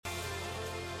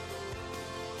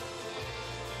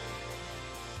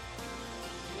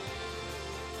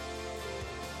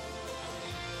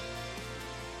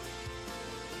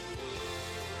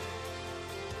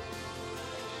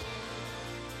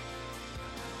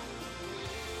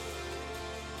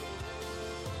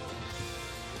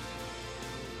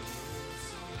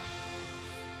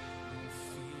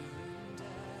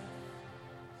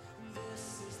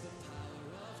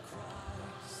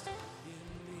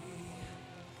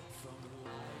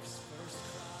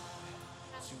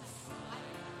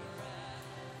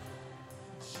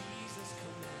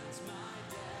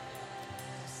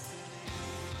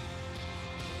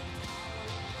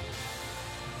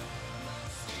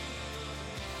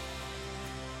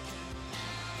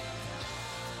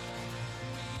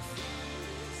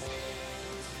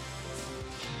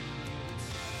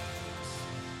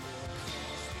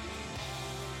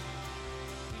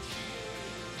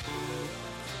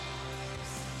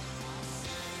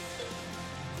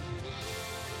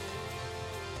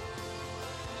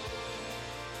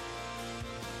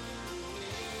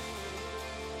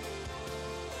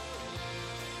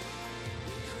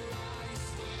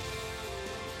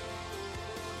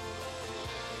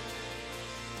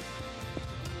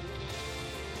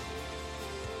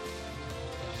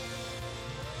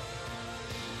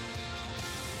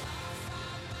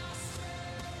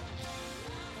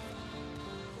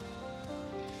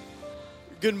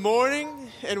Good morning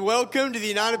and welcome to the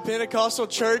United Pentecostal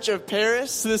Church of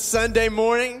Paris this Sunday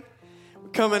morning. We're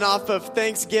coming off of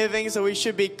Thanksgiving, so we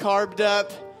should be carved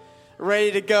up,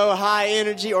 ready to go, high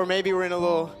energy, or maybe we're in a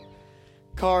little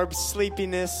carb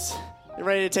sleepiness,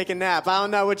 ready to take a nap. I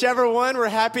don't know. Whichever one, we're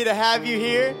happy to have you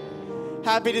here.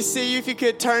 Happy to see you. If you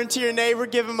could turn to your neighbor,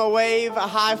 give him a wave, a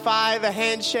high five, a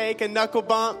handshake, a knuckle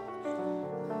bump.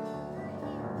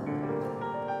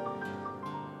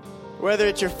 Whether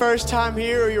it's your first time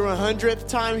here or your 100th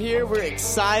time here, we're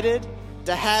excited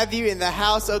to have you in the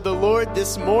house of the Lord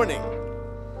this morning.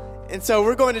 And so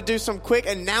we're going to do some quick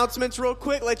announcements real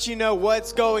quick, let you know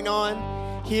what's going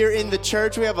on here in the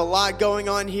church. We have a lot going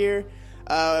on here.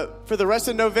 For the rest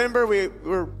of November,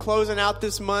 we're closing out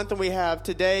this month, and we have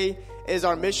today is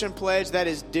our mission pledge that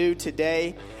is due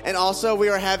today. And also we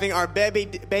are having our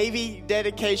baby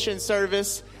dedication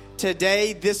service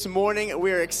today, this morning.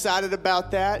 We are excited about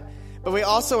that. But we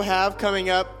also have coming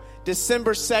up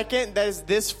December 2nd, that is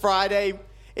this Friday,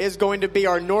 is going to be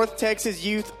our North Texas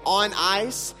Youth on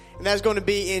Ice. And that's going to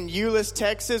be in Euless,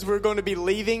 Texas. We're going to be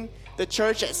leaving the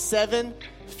church at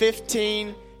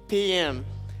 7:15 p.m.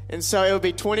 And so it will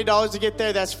be $20 to get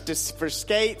there. That's just for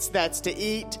skates. That's to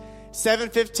eat.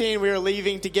 7:15 we are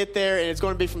leaving to get there, and it's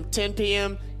going to be from 10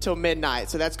 p.m. till midnight.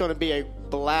 So that's going to be a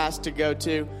blast to go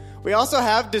to. We also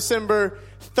have December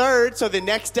 3rd, so the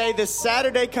next day, this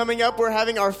Saturday coming up, we're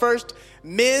having our first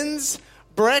men's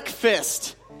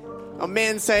breakfast.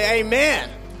 Men say amen.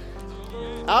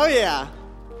 Oh, yeah.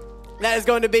 That is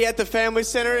going to be at the Family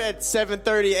Center at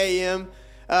 7:30 a.m.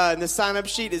 And the sign-up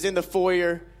sheet is in the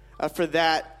foyer for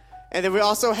that. And then we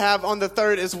also have on the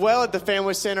 3rd as well at the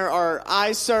Family Center our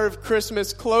I Serve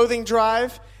Christmas clothing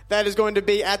drive. That is going to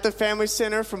be at the Family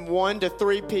Center from 1 to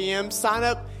 3 p.m. Sign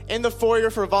up in the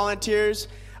foyer for volunteers.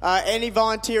 Any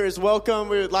volunteer is welcome.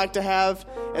 We would like to have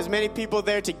as many people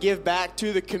there to give back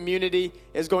to the community.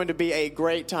 It's going to be a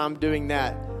great time doing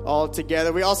that all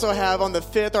together. We also have on the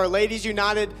 5th our Ladies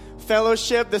United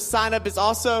Fellowship. The sign-up is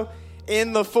also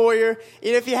in the foyer.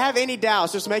 And if you have any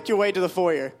doubts, just make your way to the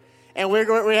foyer. And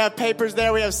we have papers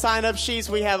there. We have sign-up sheets.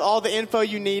 We have all the info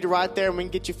you need right there, and we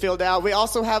can get you filled out. We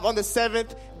also have on the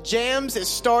 7th, Jams is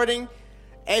starting.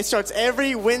 It starts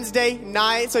every Wednesday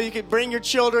night, so you can bring your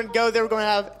children, go there.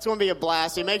 It's going to be a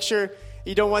blast. So make sure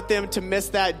you don't want them to miss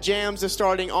that. Jams is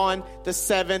starting on the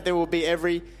 7th. It will be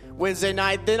every Wednesday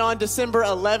night. Then on December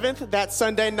 11th, that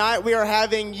Sunday night, we are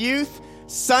having Youth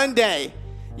Sunday.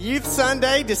 Youth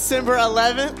Sunday, December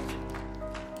 11th.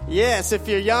 Yes, if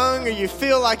you're young or you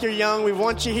feel like you're young, we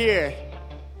want you here.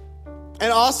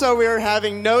 And also, we are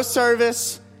having no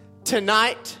service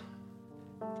tonight.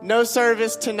 No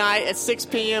service tonight at 6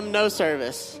 p.m., no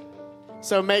service.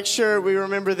 So make sure we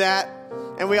remember that.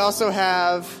 And we also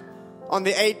have, on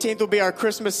the 18th will be our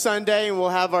Christmas Sunday, and we'll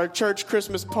have our church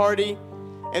Christmas party.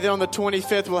 And then on the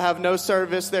 25th, we'll have no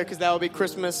service there because that will be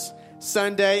Christmas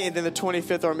Sunday. And then the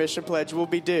 25th, our mission pledge will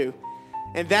be due.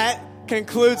 And that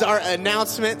concludes our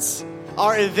announcements,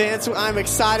 our events. I'm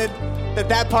excited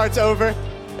that part's over.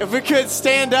 If we could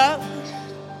stand up,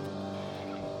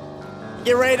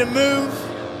 get ready to move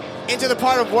into the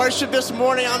part of worship this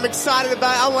morning. I'm excited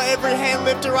about it. I want every hand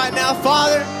lifted right now.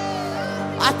 Father,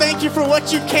 I thank you for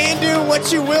what you can do,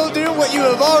 what you will do, what you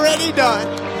have already done.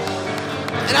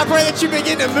 And I pray that you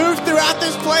begin to move throughout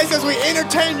this place as we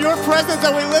entertain your presence,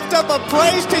 and we lift up a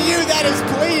praise to you that is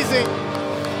pleasing,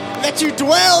 that you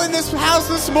dwell in this house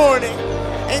this morning.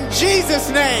 In Jesus'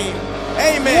 name,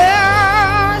 amen.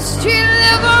 There's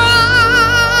deliverance,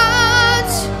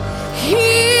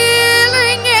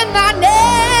 healing in thy name.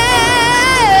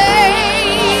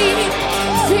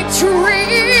 Victory,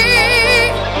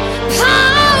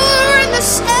 power in the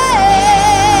same,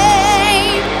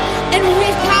 and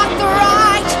we've got the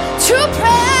right to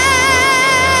praise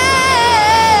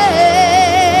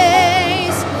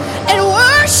and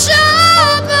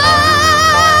worship unashamed.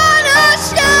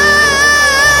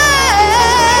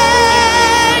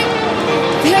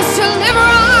 There's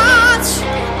deliverance,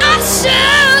 I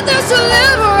said there's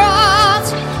deliverance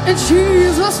in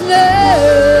Jesus'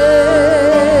 name.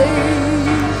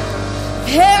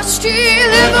 There's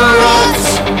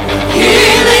deliverance,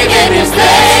 healing in His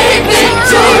name,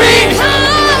 victory,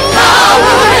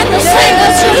 power in the same.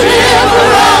 There's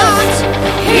deliverance,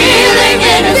 healing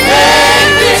in His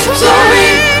name,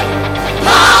 victory,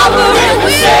 power in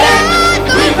the same.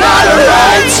 We've got a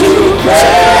right to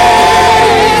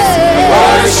praise,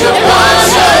 worship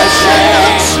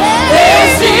unashamed.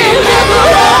 There's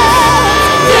deliverance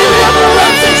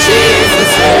in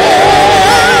Jesus' name.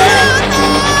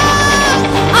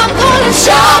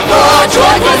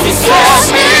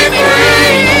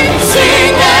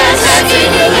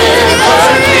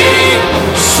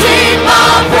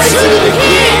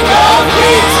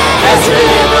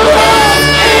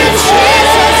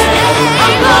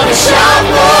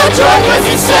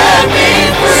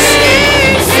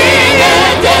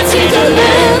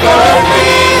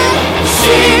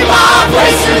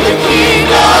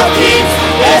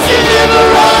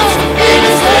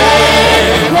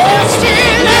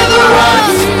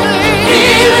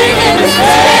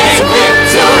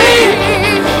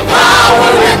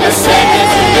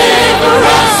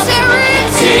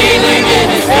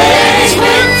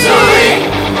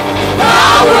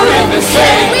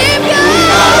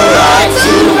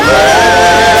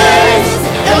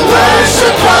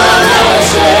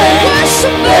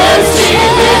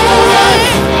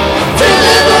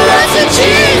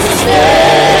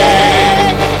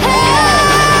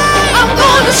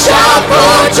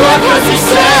 joy 'cause He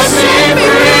set me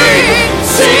free.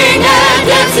 Sing and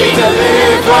dance, He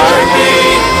delivered me.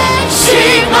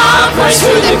 Sing my praise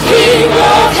to the King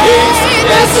of Kings.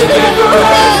 There's a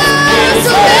deliverance in His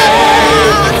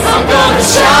name. I'm gonna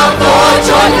shout for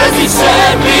joy 'cause He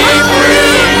set me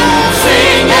free.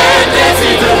 Sing and dance,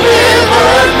 He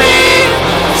delivered me.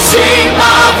 Sing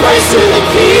my praise to the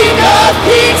King of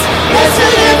Kings. There's a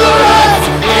deliverance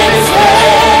in His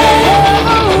name.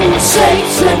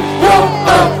 Satan, you're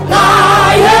a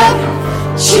liar.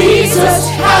 Jesus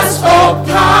has all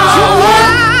power.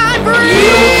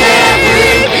 You can't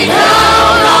bring me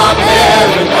down. I'm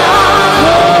very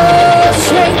loud.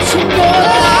 Satan, you're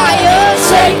a liar.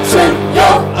 Satan,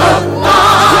 you're a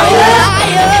liar.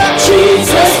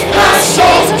 Jesus has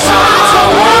all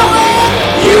power.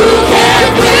 You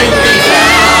can't bring me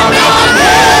down. I'm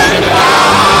very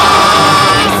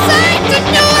loud. Satan,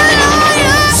 you're a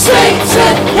liar.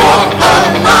 Satan, you're a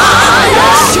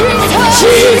liar.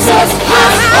 Jesus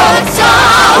has all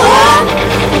power.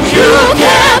 You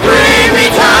can't bring me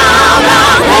down.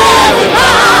 I'm very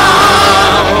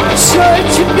loud.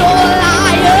 Satan, you're a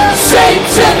liar.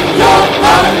 Satan, you're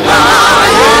a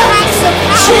liar.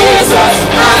 Jesus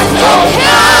has no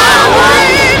power.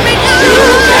 You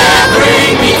can't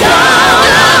bring me down.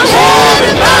 I'm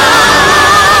headed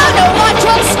bound. No, I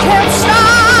just can't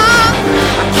stop.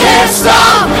 Can't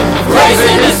stop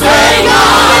praising His name.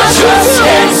 I just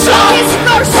can't stop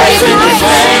praising His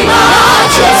name. I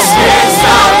just can't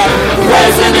stop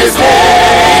praising His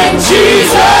name,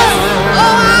 Jesus.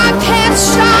 Oh, I can't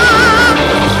stop.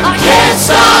 I can't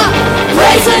stop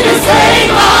praising His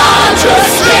name. I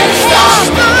just can't stop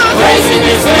praising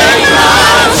His name.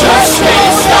 I just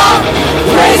can't stop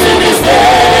praising His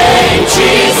name,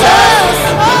 Jesus.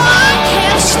 Oh, I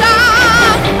can't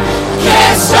stop.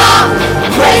 Can't stop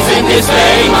praising His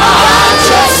name. I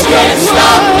just can't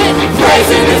stop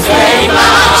praising His name. I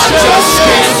just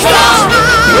can't stop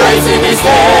praising His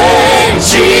name,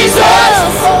 Jesus.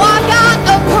 Oh, I got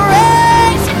the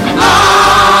praise. I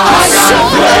got a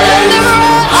praise.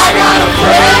 I got a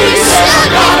praise. I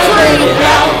got to bring it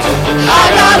out. I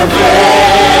got a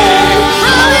praise.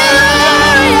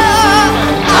 Hallelujah.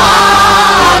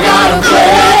 I got a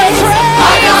praise.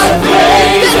 I got a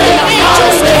praise. And I got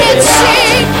to bring it out.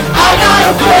 I got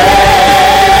a praise. I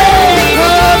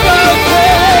got a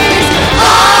praise.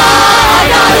 I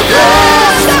got a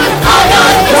praise. I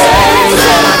got a praise.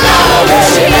 And I got to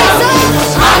bring it out.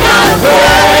 I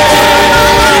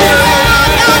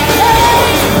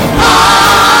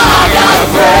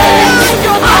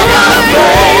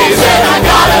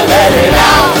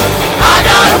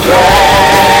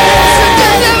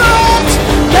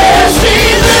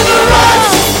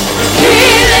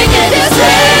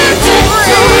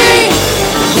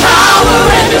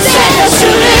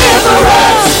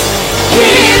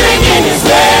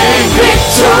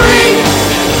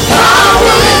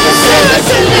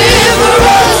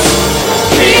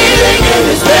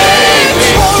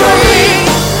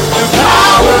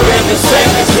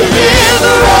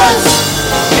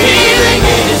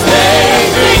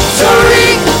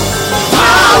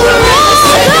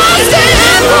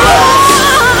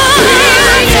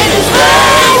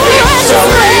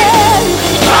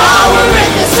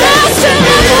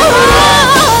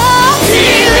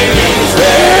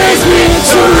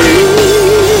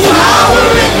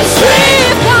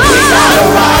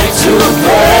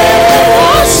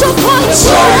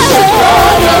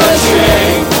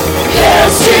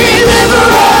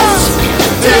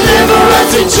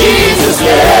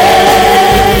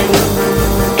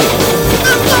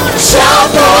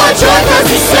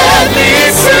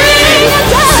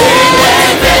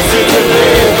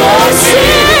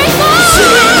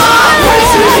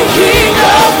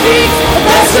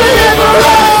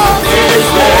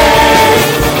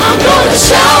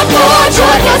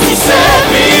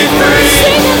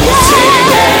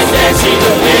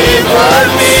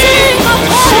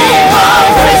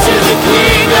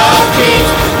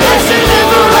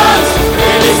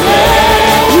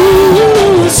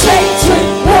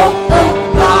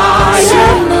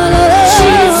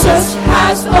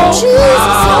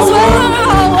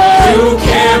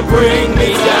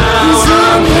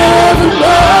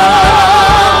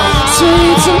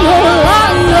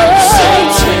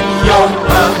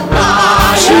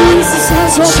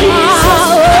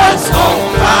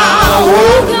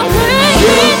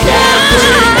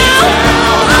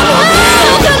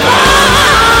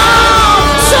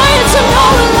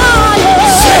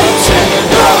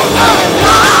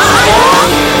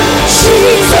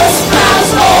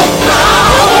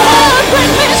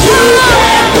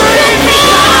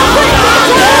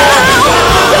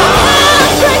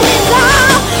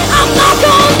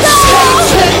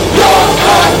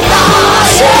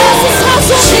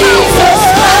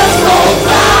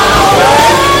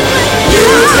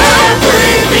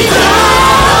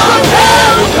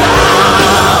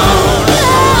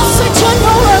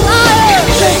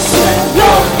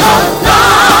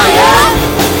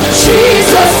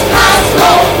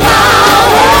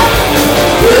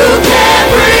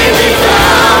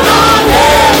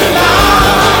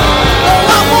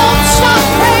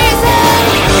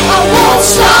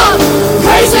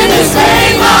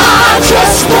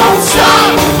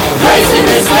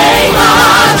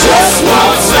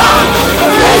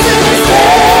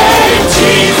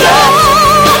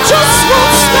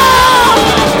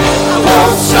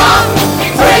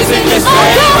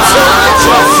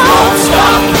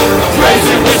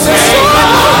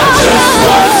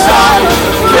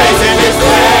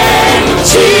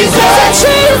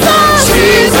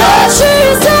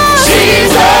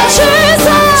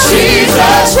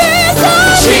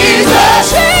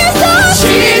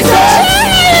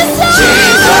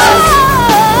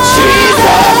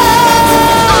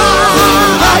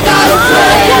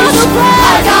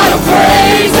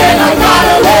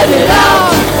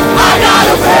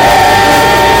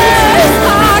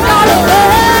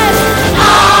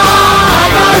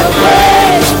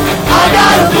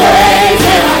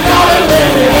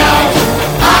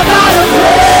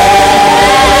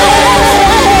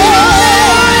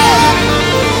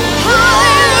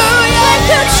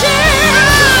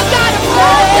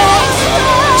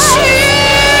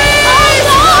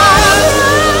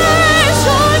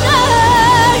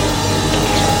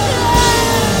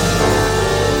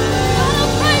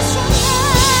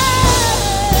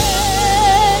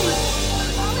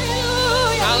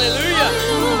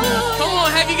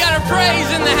praise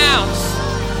in the house.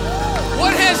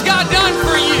 What has God done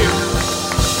for you?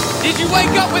 Did you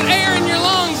wake up with air in your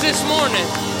lungs this morning?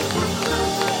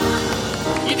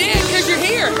 You did because you're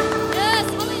here.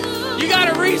 You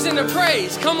got a reason to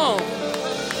praise. Come on.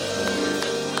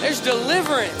 There's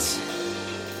deliverance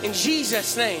in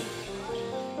Jesus' name.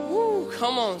 Woo,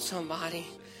 come on, somebody.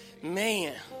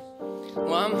 Man.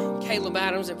 Well, I'm Caleb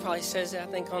Adams. It probably says that,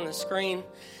 I think, on the screen.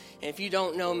 If you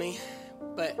don't know me,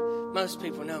 but most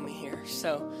people know me here.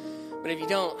 So, but if you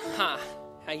don't, hi,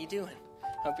 how you doing?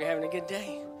 Hope you're having a good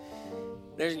day.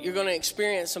 You're going to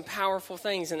experience some powerful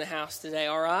things in the house today,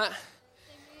 all right?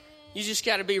 You just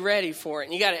got to be ready for it,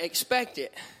 and you got to expect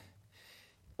it,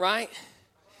 right?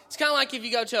 It's kind of like if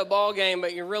you go to a ball game,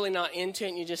 but you're really not into it,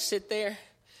 and you just sit there,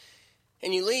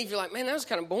 and you leave, you're like, man, that was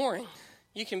kind of boring.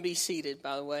 You can be seated,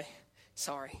 by the way.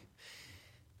 Sorry.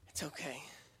 It's okay.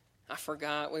 I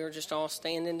forgot. We were just all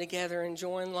standing together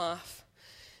enjoying life.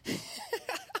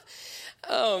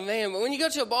 Oh, man. But when you go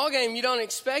to a ball game, you don't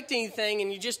expect anything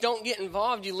and you just don't get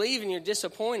involved. You leave and you're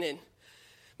disappointed.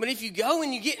 But if you go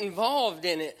and you get involved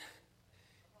in it,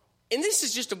 and this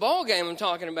is just a ball game I'm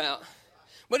talking about,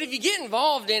 but if you get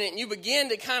involved in it and you begin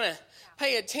to kind of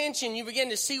pay attention, you begin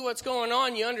to see what's going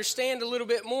on, you understand a little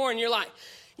bit more, and you're like,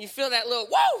 you feel that little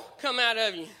whoa come out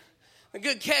of you. A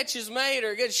good catch is made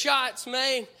or a good shot's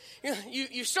made.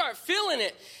 You start feeling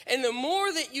it. And the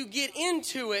more that you get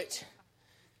into it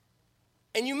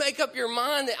and you make up your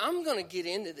mind that I'm going to get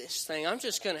into this thing, I'm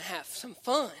just going to have some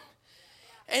fun.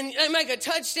 And they make a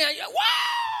touchdown, you're like,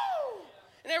 whoa!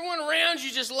 And everyone around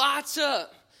you just lights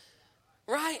up.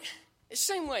 Right? It's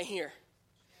the same way here.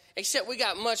 Except we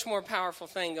got much more powerful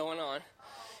thing going on.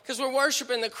 Because we're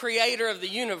worshiping the creator of the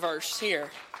universe here.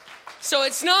 So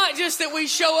it's not just that we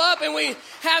show up and we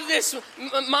have this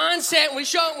mindset and we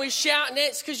show up and we shout and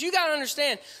dance. Because you got to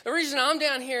understand, the reason I'm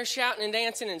down here shouting and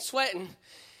dancing and sweating,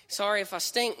 sorry if I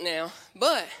stink now,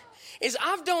 but is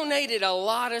I've donated a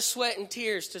lot of sweat and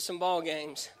tears to some ball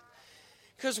games.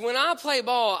 Because when I play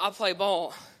ball, I play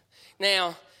ball.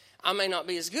 Now, I may not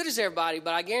be as good as everybody,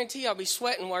 but I guarantee you I'll be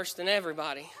sweating worse than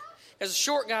everybody. Because a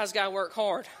short guy's got to work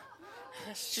hard.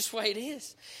 That's just the way it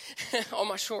is. All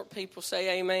my short people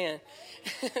say amen.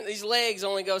 These legs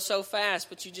only go so fast,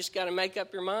 but you just got to make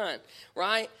up your mind,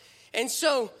 right? And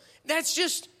so that's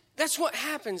what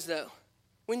happens, though,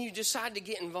 when you decide to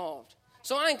get involved.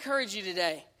 So I encourage you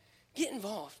today, get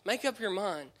involved. Make up your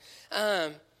mind.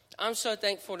 I'm so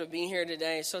thankful to be here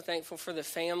today. So thankful for the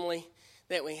family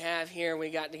that we have here. We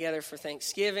got together for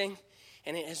Thanksgiving,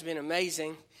 and it has been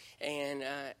amazing. And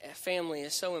family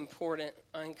is so important.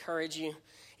 I encourage you,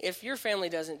 if your family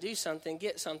doesn't do something,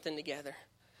 get something together.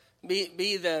 Be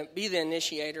the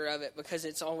initiator of it, because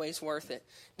it's always worth it.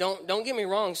 Don't get me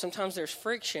wrong. Sometimes there's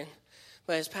friction,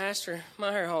 but as Pastor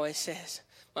Meyer always says,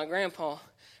 my grandpa,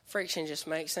 friction just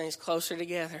makes things closer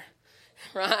together,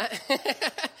 right?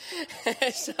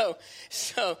 So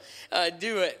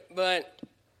do it. But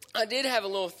I did have a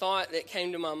little thought that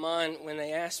came to my mind when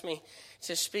they asked me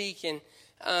to speak and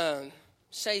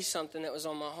say something that was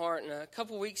on my heart. And a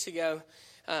couple weeks ago,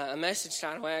 a message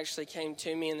title actually came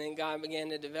to me, and then God began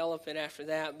to develop it after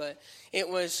that. But it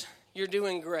was, "You're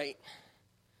doing great."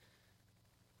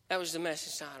 That was the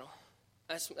message title.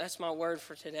 That's my word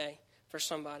for today for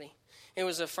somebody. It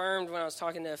was affirmed when I was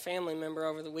talking to a family member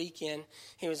over the weekend.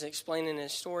 He was explaining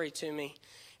his story to me.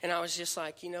 And I was just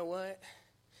like, you know what?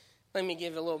 Let me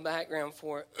give a little background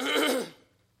for it.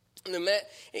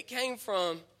 It came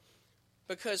from,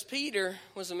 because Peter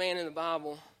was a man in the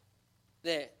Bible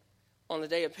that on the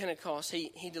day of Pentecost,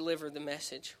 he delivered the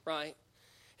message, right?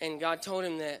 And God told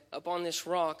him that upon this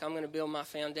rock, I'm going to build my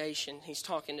foundation. He's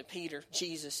talking to Peter.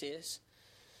 Jesus is.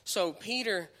 So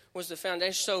Peter was the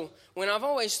foundation. So when I've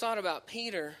always thought about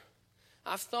Peter,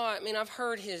 I've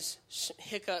heard his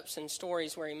hiccups and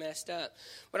stories where he messed up.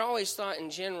 But I always thought in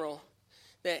general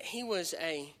that he was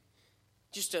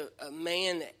just a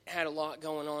man that had a lot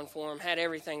going on for him, had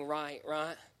everything right?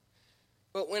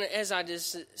 But as I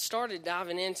just started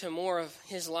diving into more of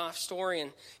his life story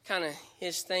and kind of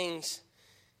his things,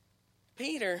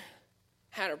 Peter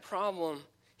had a problem.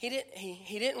 He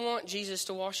didn't want Jesus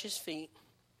to wash his feet.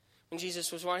 When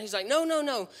Jesus was washing, he's like,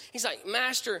 no. He's like,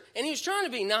 Master, and he was trying to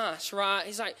be nice, right?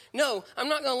 He's like, no, I'm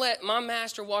not going to let my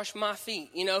master wash my feet,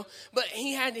 But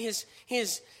he had his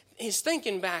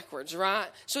thinking backwards, right?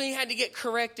 So he had to get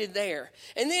corrected there.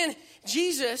 And then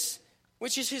Jesus,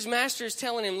 which is his master, is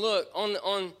telling him, look,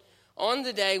 on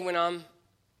the day when I'm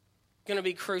going to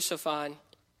be crucified,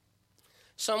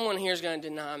 someone here is going to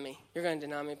deny me. You're going to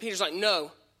deny me. Peter's like,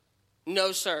 no,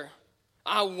 sir.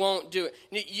 I won't do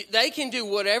it. They can do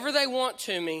whatever they want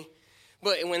to me,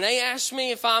 But when they ask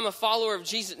me if I'm a follower of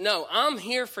Jesus, no, I'm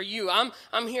here for you.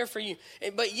 I'm here for you.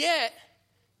 But yet,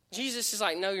 Jesus is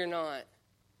like, no, you're not.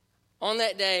 On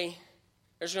that day,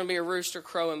 there's going to be a rooster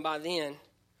crowing. By then,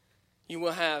 you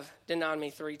will have denied me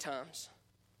 3 times.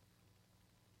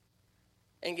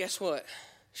 And guess what?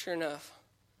 Sure enough,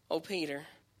 old Peter,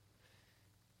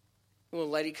 the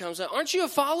little lady comes up. Aren't you a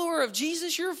follower of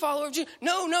Jesus? You're a follower of Jesus.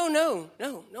 No,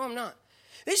 I'm not.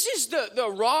 This is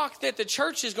the rock that the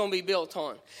church is going to be built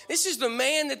on. This is the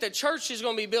man that the church is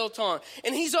going to be built on.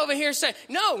 And he's over here saying,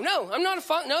 no, I'm not a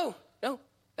follower. No,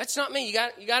 that's not me. You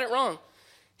got it wrong.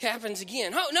 It happens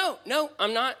again. Oh, no,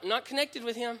 I'm not connected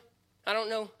with him. I don't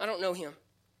know him.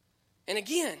 And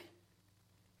again.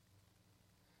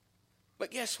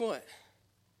 But guess what?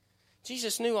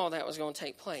 Jesus knew all that was going to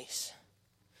take place.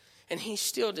 And he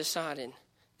still decided,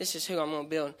 this is who I'm going to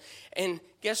build. And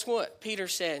guess what Peter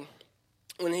said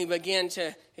when he began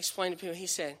to explain to people? He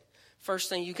said, first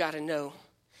thing you got to know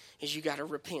is you got to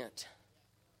repent.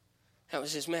 That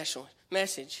was his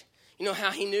message. You know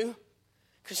how he knew?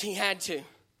 Because he had to.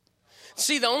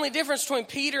 See, the only difference between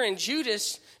Peter and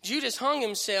Judas hung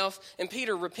himself and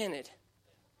Peter repented.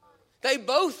 They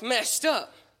both messed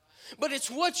up. But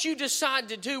it's what you decide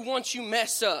to do once you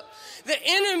mess up. The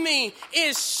enemy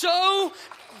is so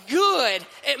good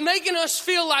at making us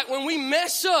feel like when we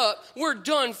mess up, we're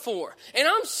done for. And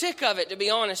I'm sick of it, to be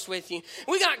honest with you.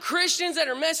 We got Christians that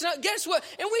are messing up. Guess what?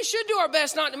 And we should do our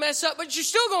best not to mess up, but you're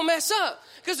still going to mess up.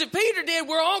 Because if Peter did,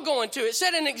 we're all going to. It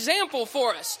set an example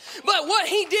for us. But what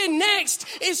he did next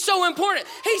is so important.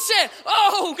 He said,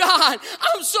 oh God,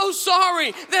 I'm so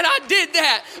sorry that I did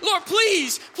that. Lord,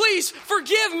 please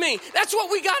forgive me. That's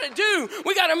what we got to do.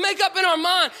 We got to make up in our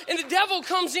mind. And the devil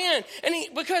comes in. And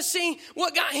because see,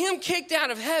 what got him kicked out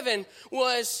of heaven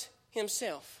was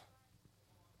himself.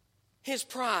 His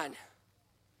pride.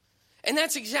 And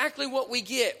that's exactly what we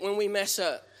get when we mess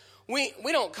up. We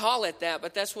don't call it that,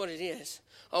 but that's what it is.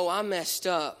 Oh, I messed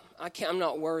up. I'm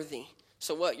not worthy.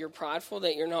 So what, you're prideful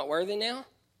that you're not worthy now?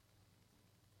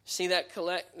 See that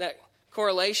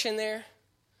correlation there?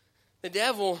 The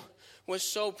devil was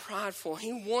so prideful.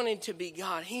 He wanted to be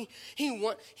God. He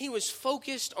was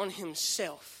focused on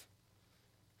himself.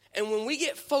 And when we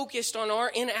get focused on our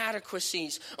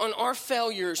inadequacies, on our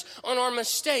failures, on our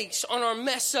mistakes, on our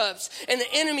mess ups, and the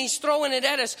enemy's throwing it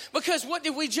at us, because what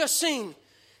did we just sing?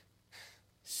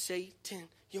 Satan,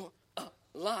 you're a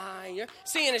liar.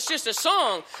 See, and it's just a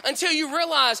song until you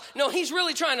realize, no, he's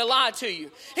really trying to lie to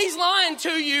you. He's lying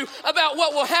to you about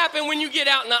what will happen when you get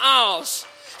out in the aisles.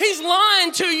 He's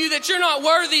lying to you that you're not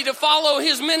worthy to follow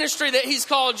his ministry that he's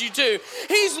called you to.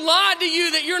 He's lied to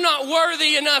you that you're not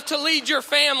worthy enough to lead your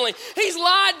family. He's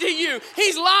lied to you.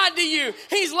 He's lied to you.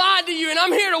 He's lied to you. And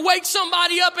I'm here to wake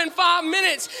somebody up in 5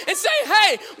 minutes and say,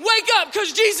 hey, wake up,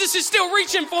 because Jesus is still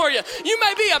reaching for you. You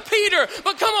may be a Peter,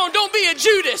 but come on, don't be a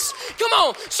Judas. Come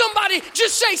on, somebody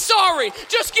just say sorry.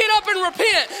 Just get up and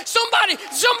repent. Somebody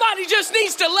just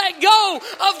needs to let go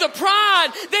of the pride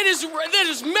that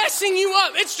is messing you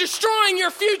up. It's destroying your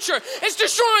future. It's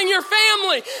destroying your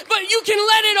family. But you can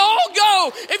let it all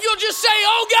go if you'll just say,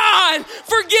 oh God,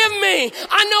 forgive me.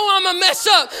 I know I'm a mess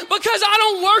up because I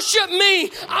don't worship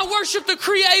me. I worship the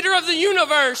creator of the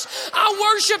universe. I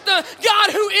worship the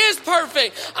God who is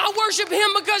perfect. I worship him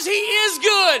because he is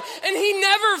good and he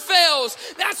never fails.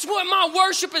 That's what my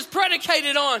worship is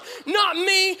predicated on. Not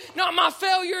me, not my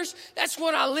failures. That's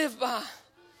what I live by.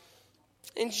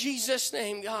 In Jesus'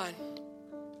 name, God.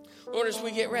 Lord, as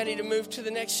we get ready to move to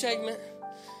the next segment,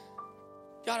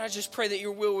 God, I just pray that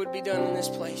your will would be done in this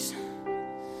place.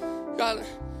 God,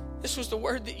 this was the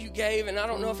word that you gave, and I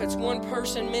don't know if it's one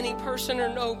person, many person, or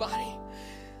nobody.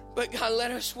 But God,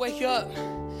 let us wake up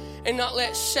and not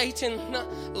let Satan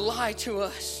lie to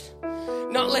us.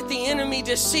 Not let the enemy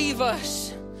deceive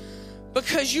us.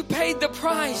 Because you paid the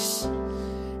price,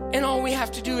 and all we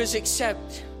have to do is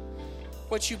accept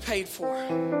what you paid for.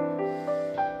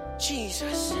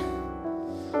 Jesus.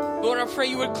 Lord, I pray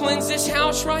you would cleanse this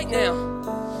house right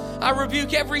now. I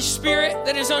rebuke every spirit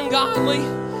that is ungodly,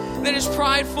 that is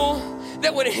prideful,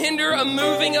 that would hinder a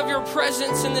moving of your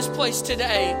presence in this place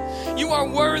today. You are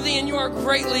worthy and you are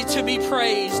greatly to be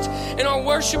praised. And our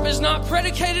worship is not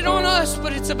predicated on us,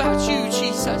 but it's about you,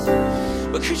 Jesus.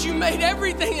 Because you made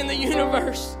everything in the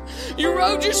universe. You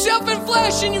robed yourself in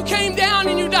flesh and you came down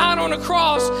and you died on a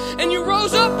cross. And you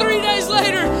rose up 3 days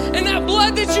later, and that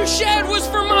blood that you shed was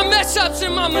for my mess ups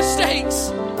and my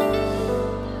mistakes.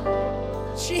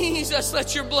 Jesus,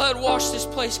 let your blood wash this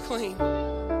place clean.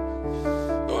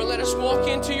 Lord, let us walk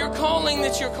into your calling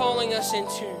that you're calling us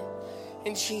into.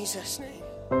 In Jesus' name.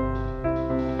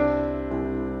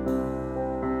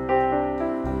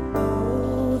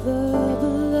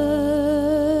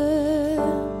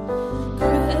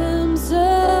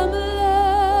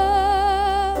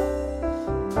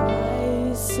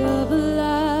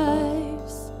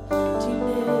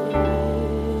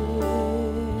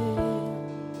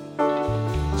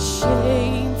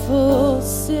 shameful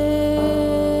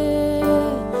sin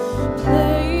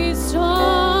placed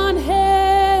on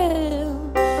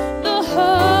him the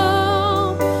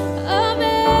home of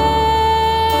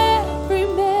every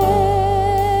man.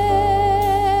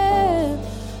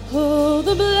 Oh,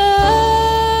 the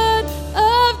blood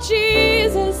of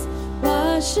Jesus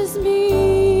washes me.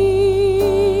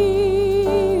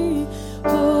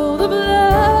 Oh, the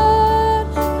blood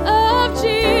of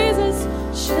Jesus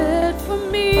shed for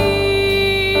me.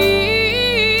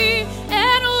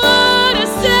 And what a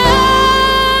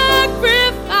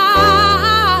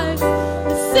sacrifice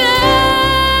to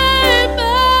save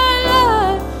my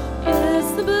life.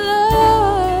 Yes, the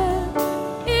blood,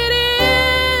 it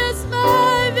is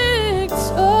my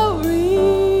victory.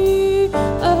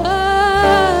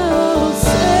 Oh,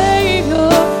 save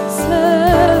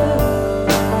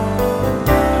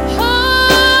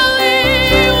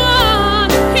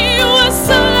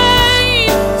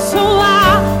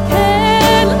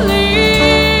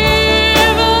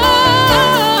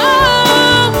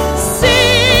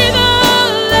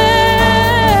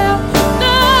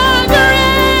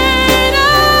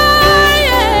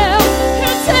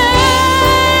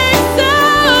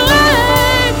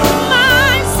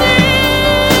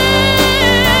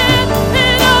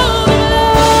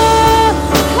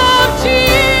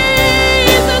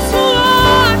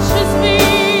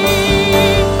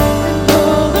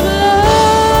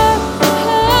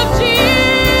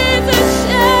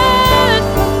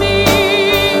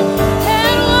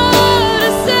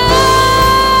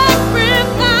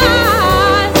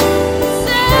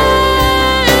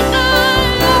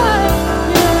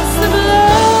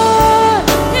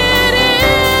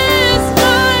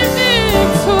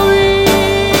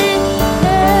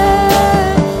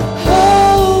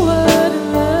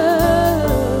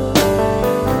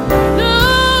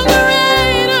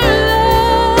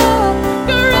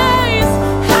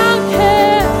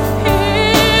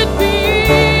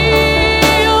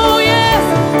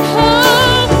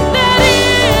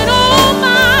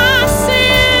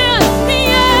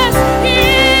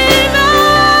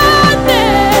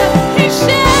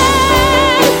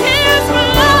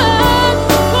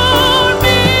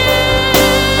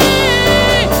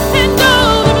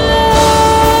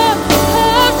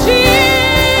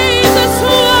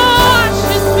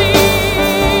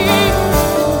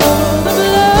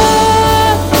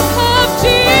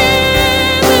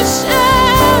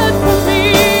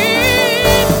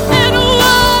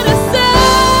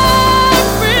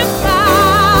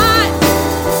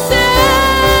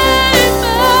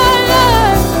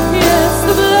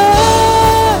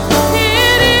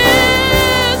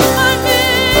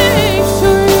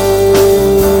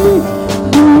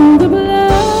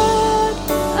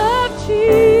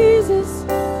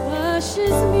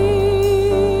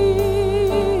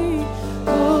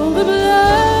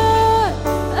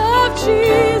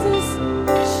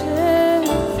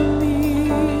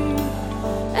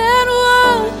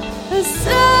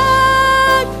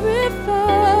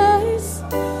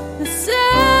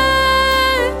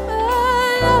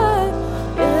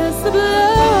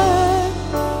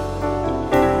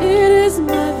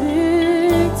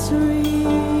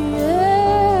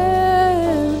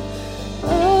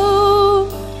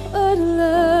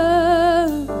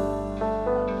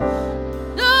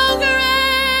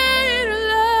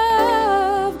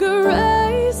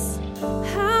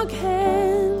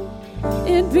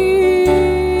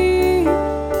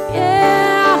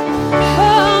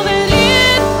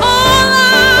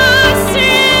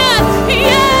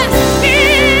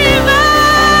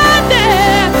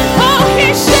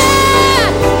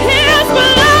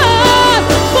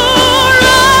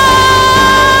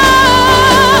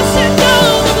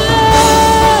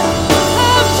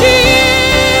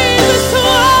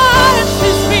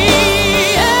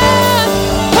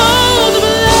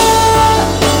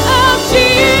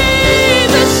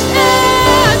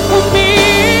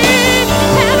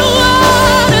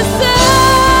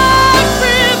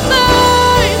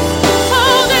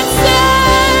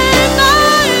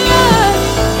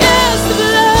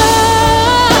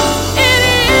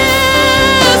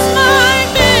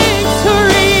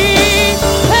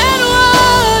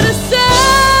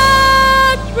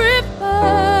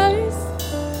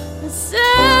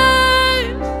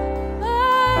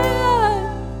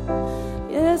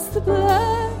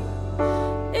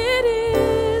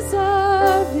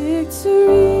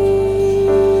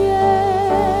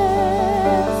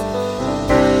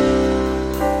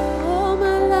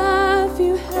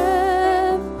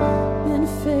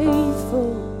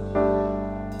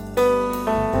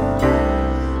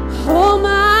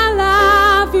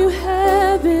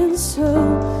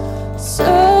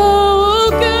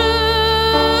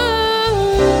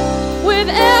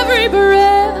every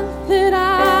breath that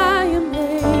I am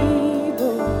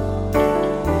able,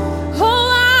 oh,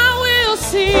 I will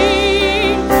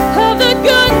sing of the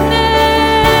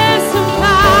goodness of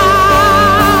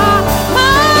God. Oh,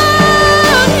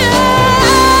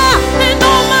 yeah. And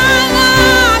all my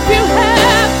life you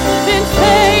have been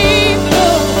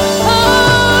faithful.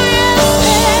 Oh, yes.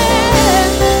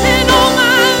 And all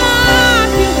my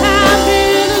life you have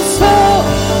been so,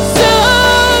 so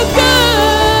good.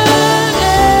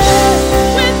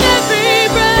 With every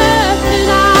breath that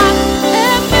I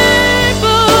am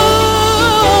able,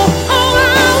 oh,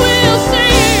 I will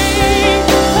sing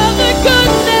of the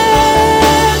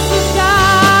goodness of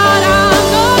God. I'm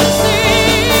gonna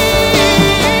sing.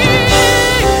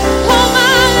 All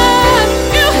my life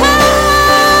you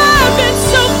have been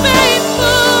so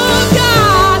faithful,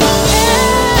 God.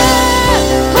 Yeah.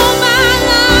 All my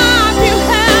life you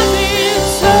have been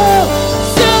so,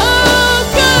 so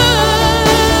good.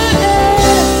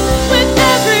 With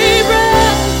every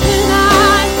breath that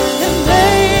I am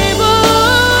able,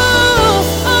 oh,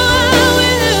 I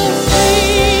will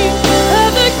sing of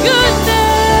the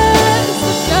goodness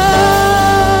of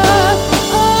God.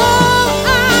 Oh,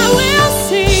 I will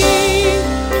sing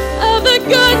of the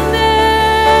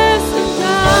goodness of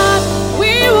God.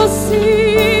 We will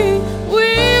sing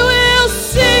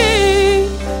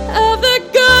of the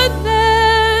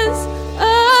goodness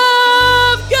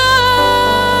of God.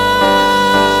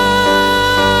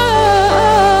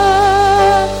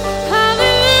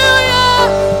 Hallelujah.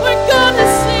 We're gonna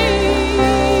sing.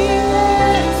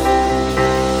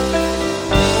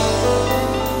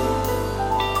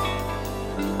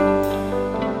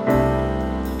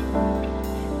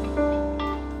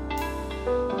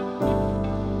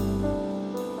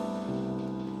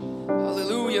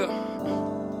 Hallelujah.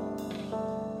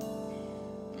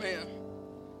 Man,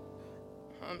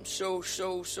 I'm so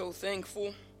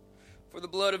thankful for the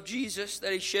blood of Jesus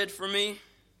that he shed for me,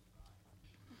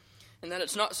 and that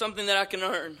it's not something that I can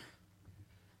earn.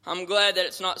 I'm glad that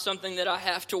it's not something that I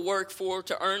have to work for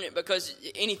to earn it, because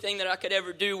anything that I could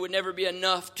ever do would never be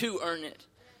enough to earn it.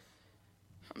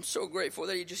 I'm so grateful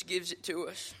that he just gives it to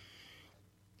us.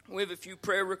 We have a few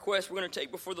prayer requests we're going to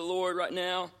take before the Lord right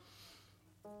now.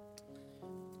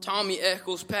 Tommy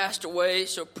Eccles passed away,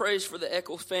 so praise for the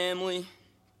Eccles family.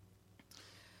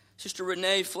 Sister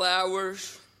Renee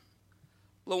Flowers,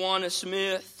 Lawana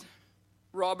Smith,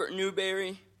 Robert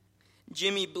Newberry,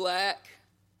 Jimmy Black,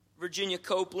 Virginia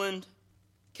Copeland,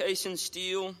 Kaysen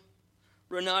Steele,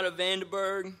 Renata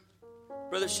Vandenberg,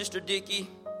 Brother Sister Dickey,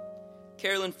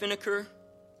 Carolyn Finneker,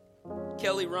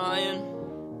 Kelly Ryan,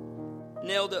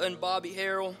 Nelda and Bobby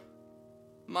Harrell,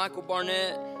 Michael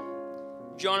Barnett,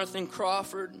 Jonathan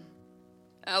Crawford,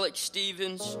 Alex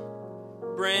Stevens,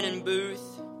 Brandon Booth,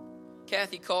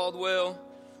 Kathy Caldwell,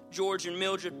 George and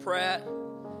Mildred Pratt,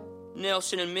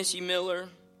 Nelson and Missy Miller,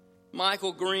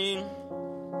 Michael Green,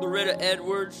 Loretta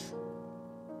Edwards,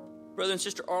 Brother and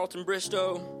Sister Arlton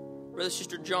Bristow, Brother and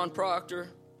Sister John Proctor,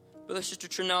 Brother and Sister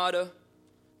Trinata,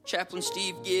 Chaplain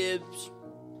Steve Gibbs,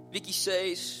 Vicky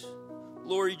Sace,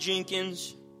 Lori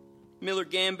Jenkins, Miller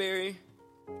Gamberry,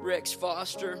 Rex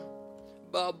Foster,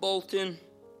 Bob Bolton,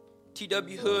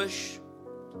 T.W. Hush,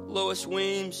 Lois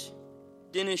Weems,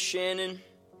 Dennis Shannon,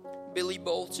 Billy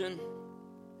Bolton.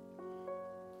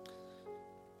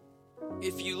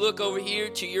 If you look over here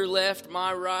to your left,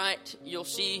 my right, you'll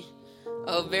see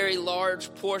a very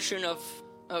large portion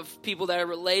of people that are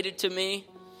related to me.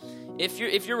 If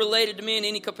you're related to me in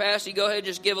any capacity, go ahead and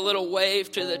just give a little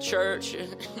wave to the church.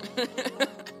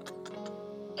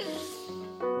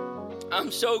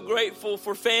 I'm so grateful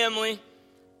for family.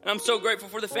 And I'm so grateful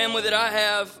for the family that I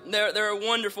have. They're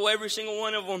wonderful, every single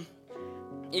one of them.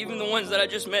 Even the ones that I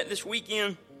just met this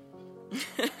weekend.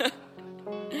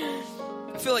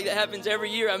 I feel like that happens every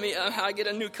year. I mean, I get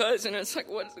a new cousin, and it's like,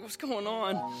 what's going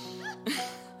on?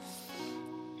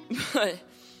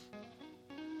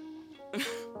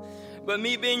 But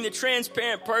me being the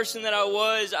transparent person that I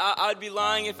was, I'd be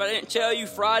lying if I didn't tell you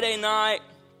Friday night,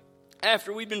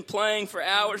 after we'd been playing for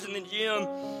hours in the gym,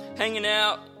 hanging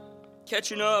out,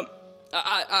 catching up,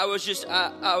 I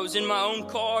was in my own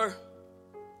car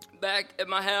back at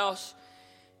my house,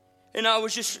 and I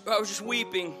was just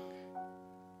weeping,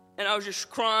 and I was just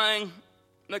crying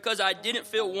because I didn't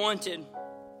feel wanted,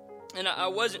 and I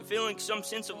wasn't feeling some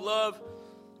sense of love,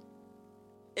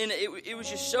 and it was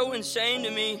just so insane to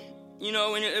me, you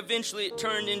know, and eventually it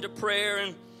turned into prayer,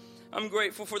 and I'm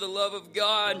grateful for the love of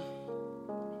God.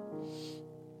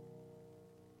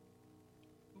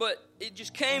 But it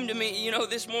just came to me, you know,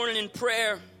 this morning in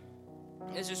prayer,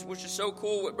 which is so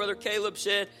cool what Brother Caleb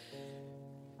said.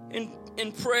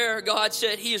 In prayer, God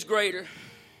said, He is greater.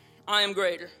 I am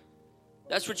greater.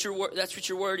 That's what your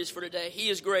word is for today. He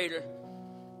is greater.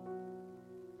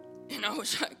 And I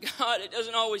was like, God, it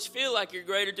doesn't always feel like you're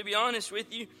greater, to be honest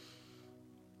with you.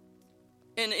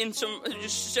 And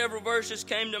just several verses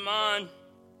came to mind.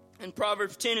 In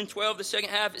Proverbs 10 and 12, the second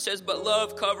half, it says, but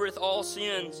love covereth all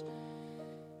sins.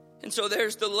 And so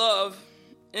there's the love.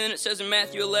 And then it says in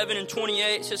Matthew 11 and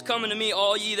 28, it says, come unto me,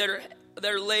 all ye that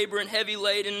are laboring heavy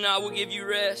laden, and I will give you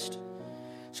rest.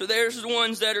 So there's the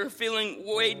ones that are feeling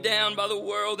weighed down by the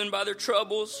world and by their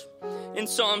troubles. In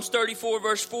Psalms 34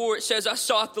 verse 4, it says, I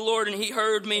sought the Lord and he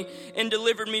heard me and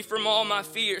delivered me from all my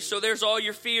fears. So there's all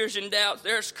your fears and doubts.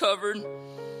 There's covered.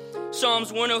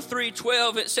 Psalms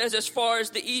 103:12, it says, as far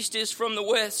as the east is from the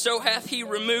west, so hath he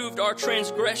removed our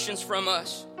transgressions from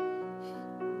us.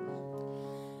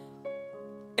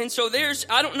 And so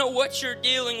I don't know what you're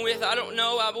dealing with. I don't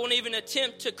know. I won't even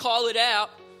attempt to call it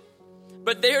out.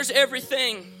 But there's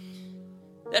everything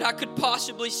that I could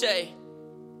possibly say.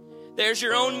 There's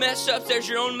your own mess ups. There's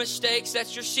your own mistakes.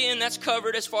 That's your sin. That's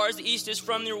covered as far as the east is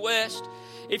from your west.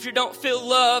 If you don't feel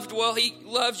loved, well, he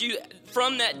loves you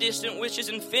from that distance, which is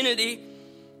infinity.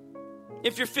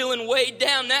 If you're feeling weighed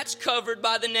down, that's covered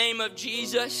by the name of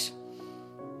Jesus.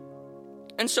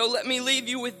 And so let me leave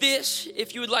you with this.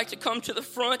 If you would like to come to the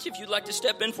front, if you'd like to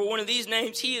step in for one of these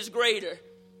names, he is greater.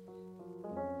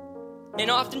 And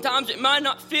oftentimes it might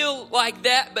not feel like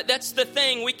that, but that's the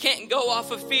thing. We can't go off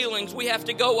of feelings. We have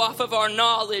to go off of our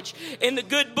knowledge. And the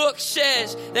good book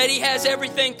says that he has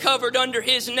everything covered under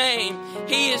his name.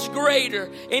 He is greater,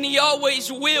 and he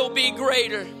always will be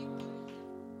greater.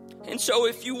 And so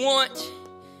if you want,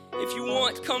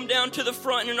 come down to the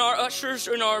front, and our ushers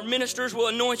and our ministers will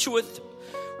anoint you with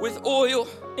oil,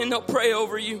 and they'll pray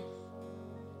over you.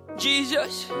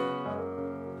 Jesus,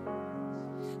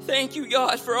 thank you,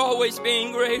 God, for always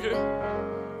being greater.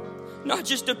 Not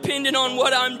just dependent on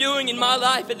what I'm doing in my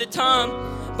life at the time,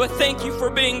 but thank you for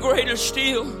being greater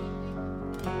still.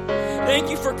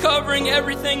 Thank you for covering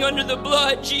everything under the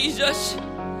blood, Jesus.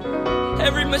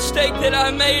 Every mistake that I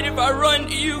made, if I run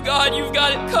to you, God, you've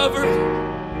got it covered.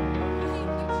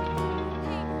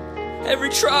 Every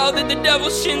trial that the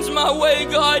devil sends my way,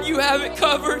 God, you have it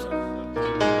covered.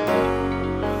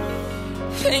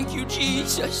 Thank you,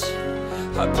 Jesus.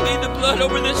 I plead the blood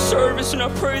over this service, and I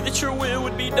pray that your will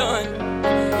would be done.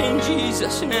 In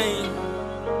Jesus' name.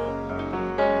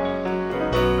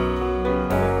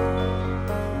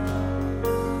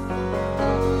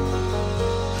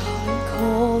 I'm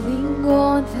calling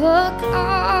on the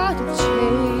God of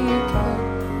Jacob,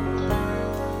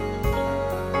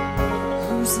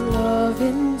 whose love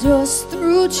endures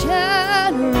through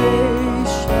generations.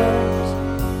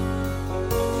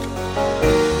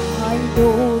 I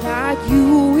know that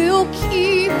you will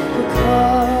keep the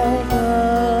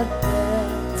covenant.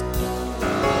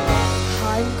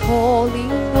 I'm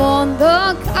calling on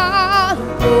the God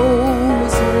of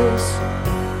Moses,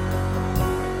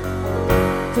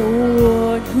 the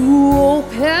one who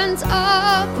opens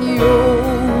up the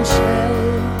ocean.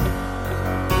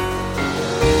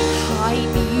 I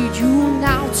need you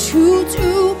now to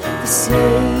do the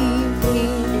same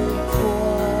thing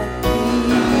for me.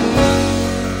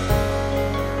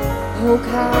 Oh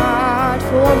God,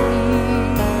 for me.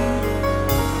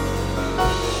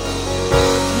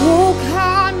 Oh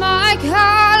God, my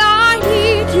God, I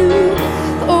need you.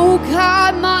 Oh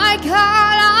God, my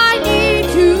God, I need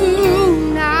you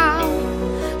now.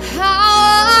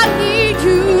 How I need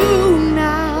you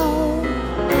now.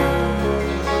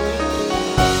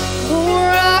 Oh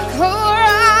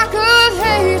rock of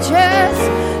ages,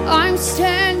 I'm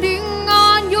standing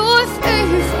on your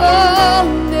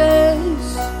faithfulness.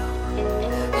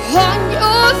 On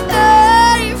your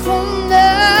faithfulness,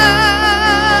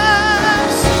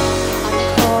 I'm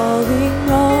calling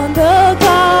on the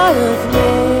God of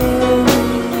Mary,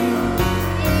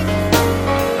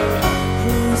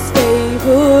 whose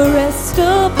favor rests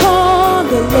upon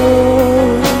the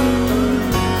Lord.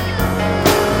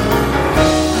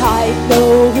 I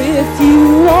know with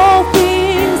you all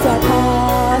things are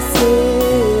possible.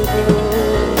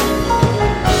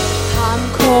 I'm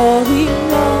calling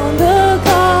on the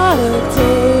God of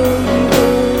David,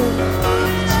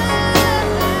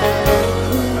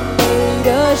 who made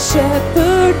a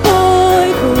shepherd boy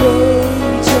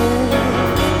courageous.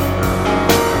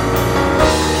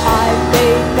 I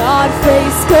may not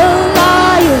face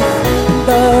Goliath,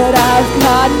 but I've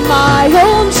got my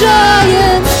own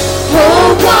giants.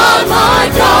 Oh God, my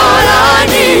God, I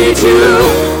need you.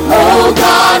 Oh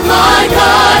God, my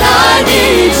God, I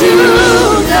need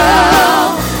you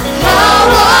now.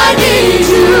 How I need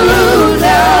you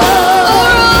now. Oh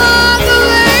rock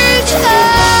of ages,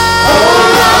 oh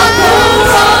rock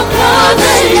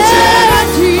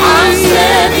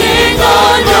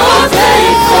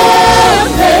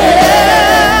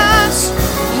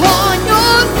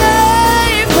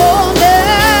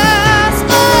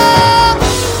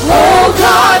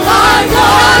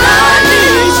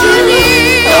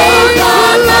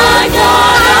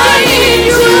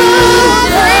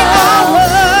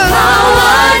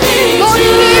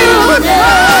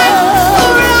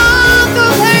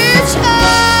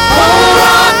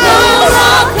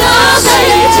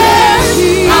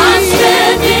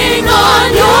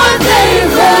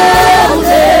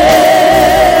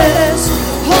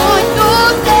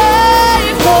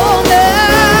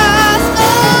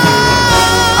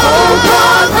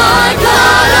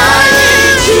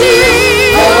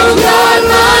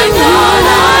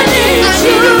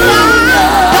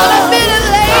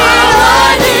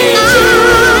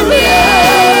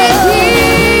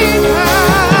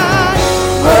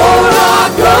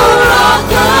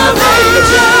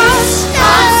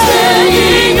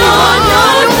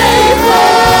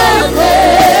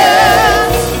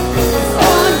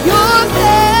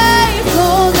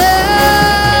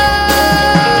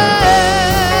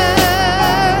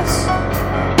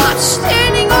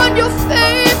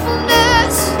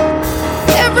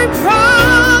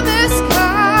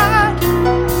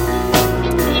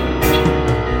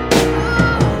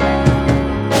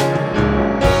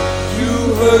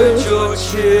comfort your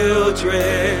children,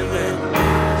 and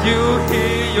you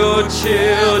hear your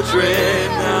children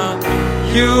now.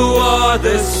 You are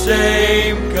the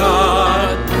same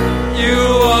God. You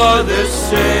are the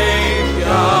same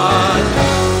God.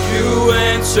 You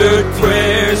answered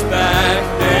prayers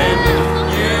back then.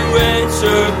 You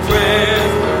answered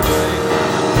prayers right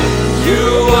now.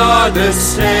 You are the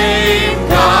same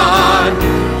God.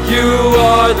 You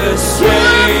are the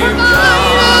same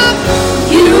God.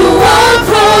 You are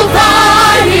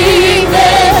providing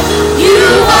there.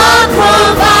 You are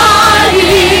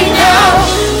providing now.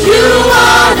 You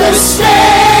are the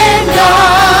same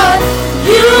God.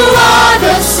 You are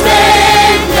the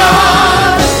same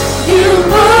God. You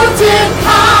moved in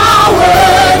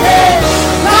power then.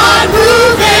 God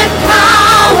moved in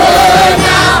power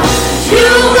now.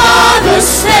 You are the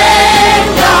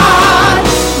same God.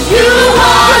 You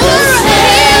are the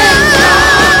same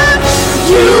God.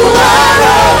 You are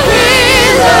a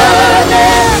healer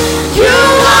then. You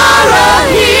are a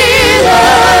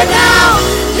healer now.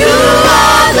 You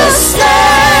are the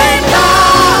same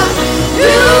God.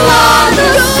 You are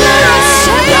the same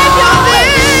God.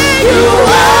 You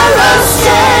are a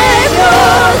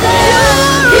Savior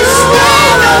then. You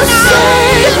are a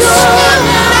Savior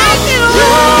now.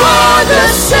 You are the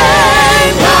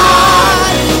same God.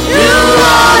 You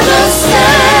are the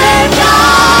same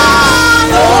God.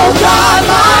 Oh God,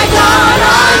 my God, I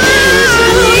need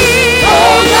you.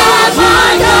 Oh God,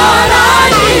 my God,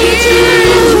 I need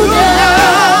you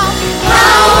now.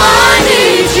 How I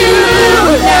need you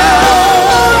now.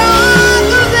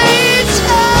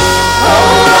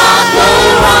 Oh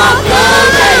rock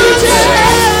of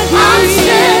ages, I'm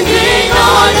standing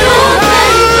on your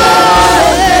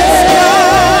faithfulness.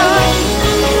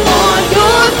 On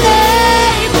your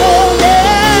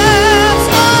faithfulness.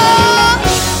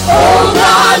 Oh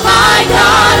God, my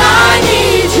God, I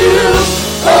need you.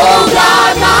 Oh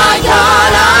God, my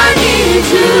God, I need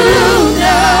you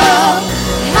now.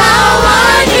 How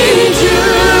I need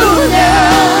you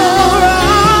now.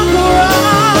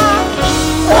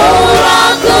 Oh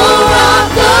rock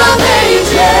of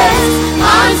ages,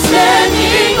 I'm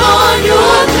standing on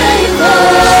your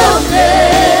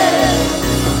faithfulness.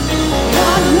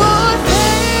 On your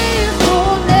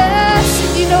faithfulness.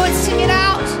 If you know it, sing it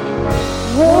out.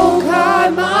 Oh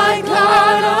God, my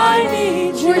God, I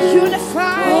need you. We're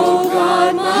unified. Oh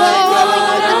God, my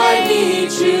God, I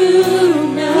need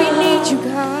you now. We need you,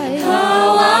 God.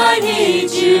 How I need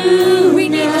you. We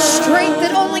need the strength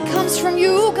that only comes from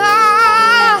you, God.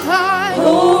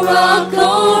 Oh rock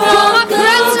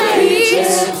of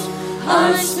ages,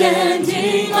 I'm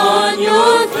standing on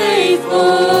your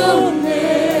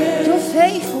faithfulness. You're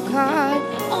faithful, God.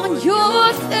 On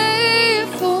your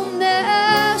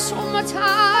faithfulness. One more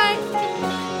time.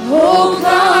 Oh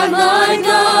God, my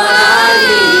God, I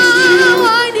need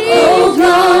you. Oh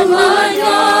God, my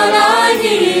God, I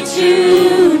need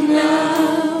you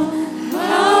now.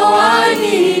 How I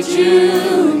need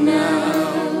you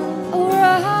now. Oh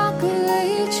rock of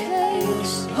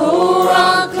ages. Oh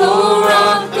rock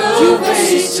of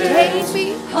ages.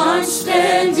 I'm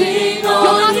standing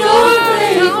on your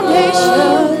faithfulness.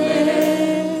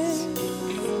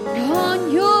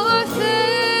 On your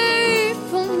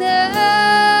faithfulness.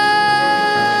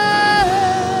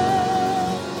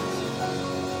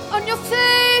 On your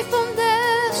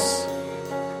faithfulness.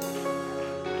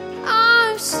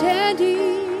 I'm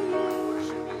standing.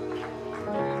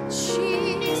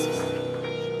 Jesus.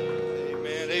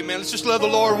 Amen. Amen. Let's just love the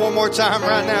Lord one more time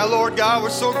right now. Lord God, we're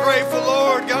so grateful,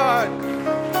 Lord God.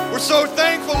 We're so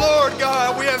thankful, Lord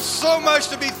God. We have so much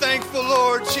to be thankful,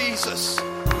 Lord Jesus.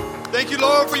 Thank you,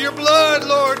 Lord, for your blood,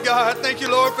 Lord God. Thank you,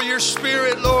 Lord, for your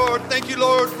spirit, Lord. Thank you,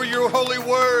 Lord, for your holy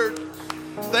word.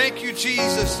 Thank you,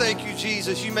 Jesus. Thank you,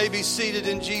 Jesus. You may be seated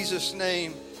in Jesus'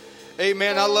 name.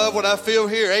 Amen. I love what I feel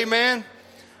here. Amen.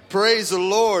 Praise the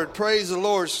Lord. Praise the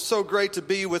Lord. It's so great to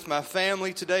be with my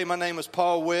family today. My name is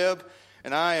Paul Webb,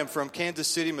 and I am from Kansas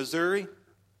City, Missouri.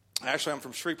 Actually, I'm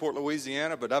from Shreveport,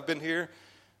 Louisiana, but I've been here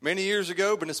many years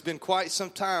ago, but it's been quite some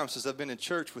time since I've been in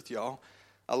church with y'all.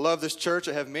 I love this church.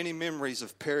 I have many memories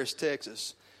of Paris,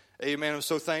 Texas. Amen. I'm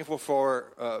so thankful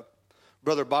for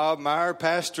Brother Bob Meyer,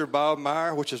 Pastor Bob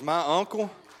Meyer, which is my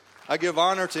uncle. I give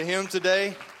honor to him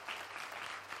today.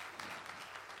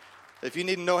 If you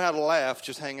need to know how to laugh,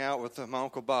 just hang out with my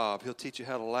Uncle Bob. He'll teach you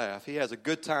how to laugh. He has a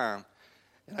good time.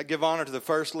 And I give honor to the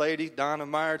First Lady, Donna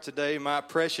Meyer, today, my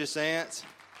precious aunts.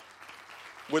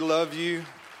 We love you.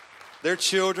 Their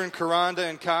children, Karanda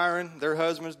and Kyron, their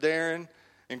husbands, Darren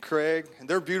and Craig, and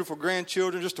their beautiful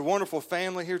grandchildren. Just a wonderful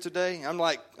family here today. I'm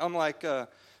like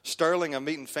Sterling. I'm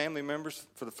meeting family members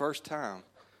for the first time.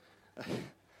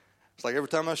 It's like every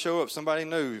time I show up, somebody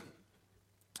new.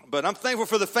 But I'm thankful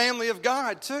for the family of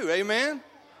God too. Amen.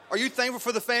 Are you thankful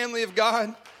for the family of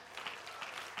God?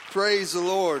 Praise the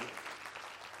Lord.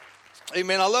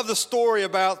 Amen. I love the story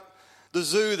about the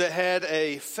zoo that had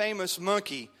a famous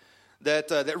monkey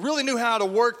that really knew how to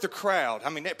work the crowd.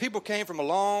 I mean, people came from a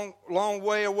long, long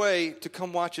way away to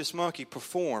come watch this monkey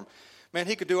perform. Man,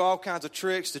 he could do all kinds of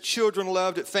tricks. The children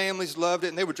loved it. Families loved it.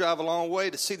 And they would drive a long way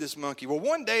to see this monkey. Well,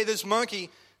 one day, this monkey,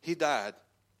 he died.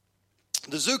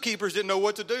 The zookeepers didn't know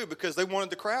what to do because they wanted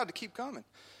the crowd to keep coming.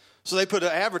 So they put an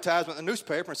advertisement in the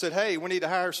newspaper and said, hey, we need to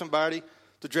hire somebody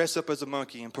to dress up as a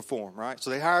monkey and perform, right?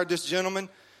 So they hired this gentleman.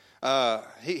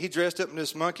 He dressed up in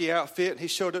this monkey outfit. He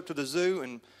showed up to the zoo,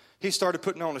 and he started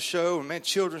putting on a show. And, man,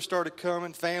 children started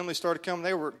coming. Families started coming.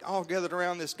 They were all gathered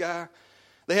around this guy.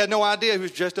 They had no idea he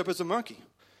was dressed up as a monkey.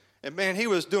 And, man, he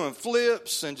was doing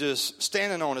flips and just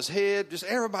standing on his head. Just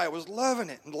everybody was loving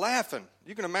it and laughing.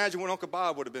 You can imagine what Uncle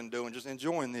Bob would have been doing, just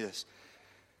enjoying this.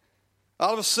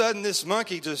 All of a sudden, this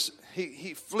monkey just,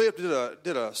 he flipped,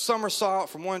 did a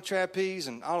somersault from one trapeze,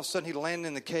 and all of a sudden he landed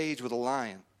in the cage with a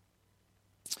lion.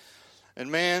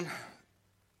 And, man,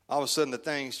 all of a sudden the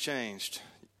things changed.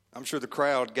 I'm sure the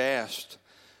crowd gasped.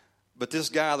 But this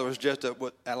guy that was dressed up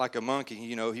like a monkey,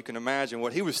 you can imagine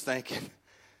what he was thinking.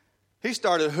 He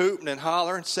started hooting and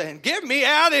hollering, saying, get me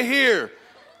out of here.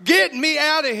 Get me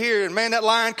out of here. And, man, that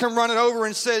lion come running over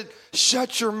and said,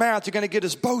 shut your mouth. You're going to get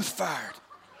us both fired.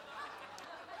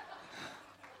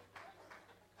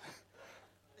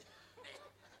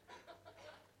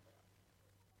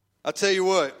 I'll tell you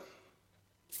what,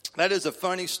 that is a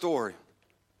funny story.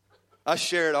 I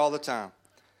share it all the time.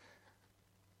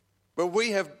 But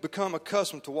we have become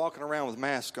accustomed to walking around with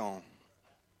masks on.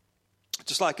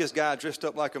 Just like this guy dressed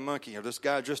up like a monkey or this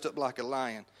guy dressed up like a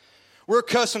lion. We're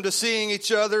accustomed to seeing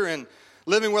each other and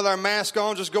living with our mask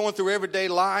on, just going through everyday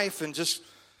life and just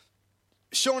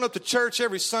showing up to church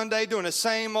every Sunday, doing the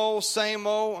same old,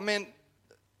 and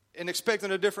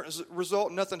expecting a different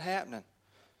result, nothing happening.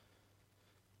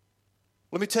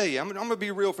 Let me tell you, I'm going to be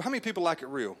real. How many people like it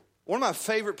real? One of my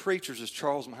favorite preachers is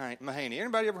Charles Mahaney.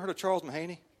 Anybody ever heard of Charles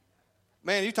Mahaney?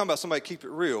 Man, you're talking about somebody keep it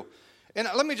real. And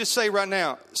let me just say right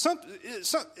now, it's going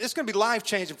to be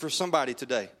life-changing for somebody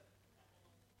today.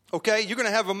 Okay? You're going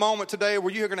to have a moment today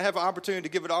where you're going to have an opportunity to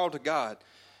give it all to God.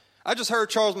 I just heard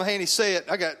Charles Mahaney say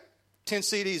it. I got 10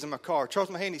 CDs in my car. Charles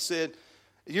Mahaney said,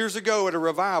 years ago at a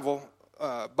revival,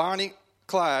 Bonnie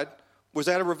Clyde was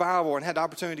at a revival and had the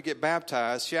opportunity to get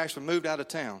baptized. She actually moved out of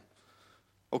town.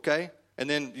 Okay? And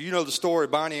then you know the story,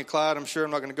 Bonnie and Clyde. I'm sure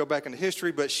I'm not going to go back into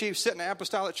history, but she sat in the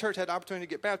apostolic church, had the opportunity to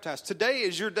get baptized. Today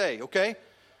is your day, okay?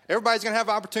 Everybody's going to have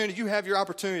an opportunity. You have your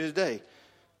opportunity today.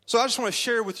 So I just want to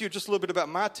share with you just a little bit about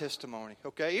my testimony,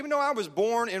 okay? Even though I was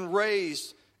born and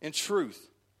raised in truth,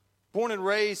 born and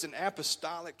raised in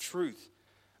apostolic truth,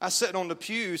 I sat on the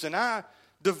pews and I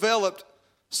developed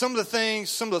some of the things,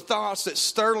 some of the thoughts that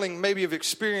Sterling maybe have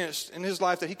experienced in his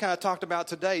life that he kind of talked about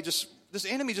today. Just this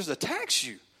enemy just attacks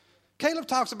you. Caleb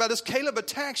talks about this. Caleb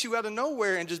attacks you out of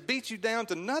nowhere and just beats you down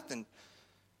to nothing.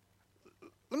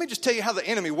 Let me just tell you how the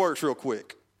enemy works real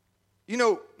quick. You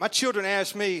know, my children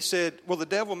asked me, said, will the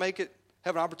devil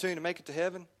have an opportunity to make it to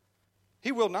heaven?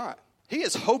 He will not. He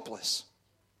is hopeless,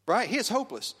 right? He is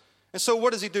hopeless. And so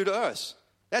what does he do to us?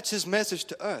 That's his message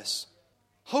to us.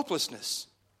 Hopelessness.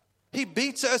 He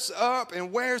beats us up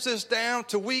and wears us down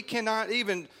till we cannot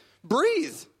even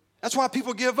breathe. That's why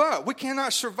people give up. We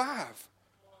cannot survive.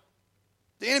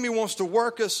 The enemy wants to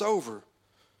work us over.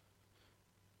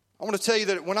 I want to tell you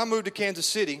that when I moved to Kansas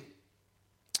City,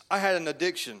 I had an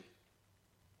addiction.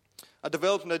 I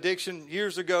developed an addiction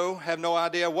years ago. Have no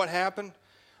idea what happened.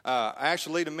 I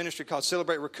actually lead a ministry called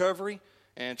Celebrate Recovery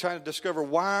and trying to discover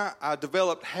why I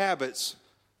developed habits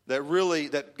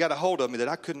that got a hold of me that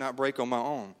I could not break on my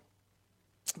own.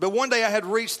 But one day I had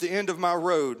reached the end of my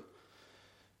road.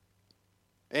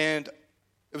 And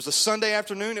it was a Sunday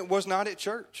afternoon. It was not at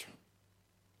church.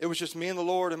 It was just me and the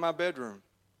Lord in my bedroom.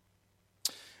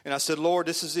 And I said, Lord,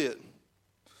 this is it.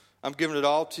 I'm giving it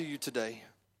all to you today.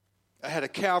 I had a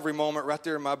Calvary moment right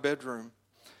there in my bedroom.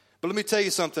 But let me tell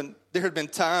you something. There had been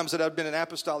times that I'd been in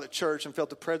apostolic church and felt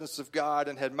the presence of God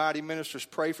and had mighty ministers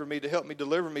pray for me to help me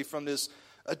deliver me from this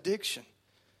addiction.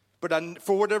 But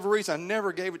for whatever reason, I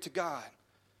never gave it to God.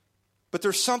 But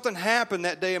there's something happened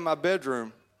that day in my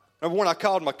bedroom. Number one, I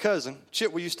called my cousin.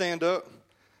 Chip, will you stand up?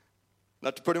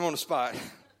 Not to put him on the spot.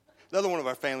 Another one of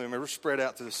our family members spread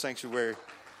out to the sanctuary.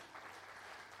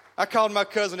 I called my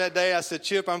cousin that day. I said,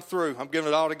 Chip, I'm through. I'm giving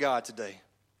it all to God today.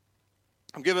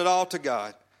 I'm giving it all to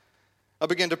God. I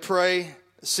began to pray,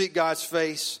 seek God's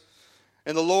face,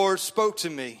 and the Lord spoke to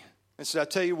me and said, I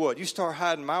tell you what, you start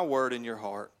hiding my word in your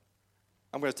heart,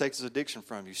 I'm going to take this addiction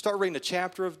from you. Start reading a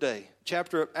chapter of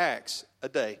Acts a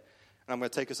day, and I'm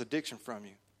going to take this addiction from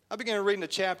you. I began reading a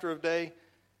chapter of day,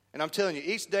 and I'm telling you,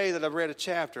 each day that I've read a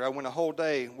chapter, I went a whole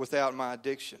day without my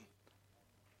addiction.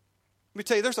 Let me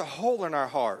tell you, there's a hole in our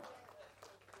heart.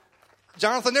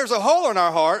 Jonathan, there's a hole in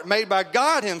our heart made by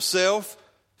God himself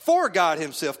for God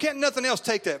himself. Can't nothing else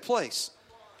take that place.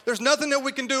 There's nothing that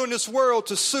we can do in this world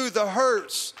to soothe the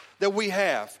hurts that we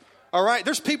have. All right?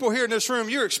 There's people here in this room,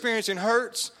 you're experiencing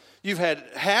hurts. You've had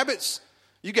habits.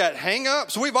 You got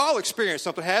hang-ups. We've all experienced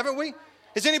something, haven't we?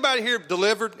 Is anybody here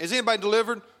delivered? Is anybody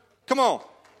delivered? Come on.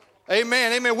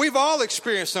 Amen. Amen. We've all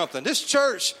experienced something. This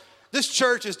church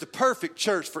is the perfect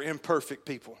church for imperfect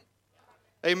people.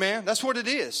 Amen. That's what it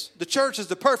is. The church is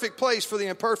the perfect place for the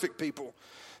imperfect people.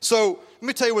 So let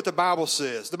me tell you what the Bible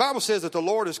says. The Bible says that the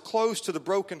Lord is close to the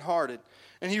brokenhearted,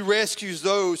 and he rescues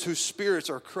those whose spirits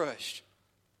are crushed.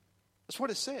 That's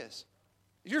what it says.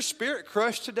 Is your spirit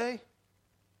crushed today?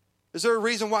 Is there a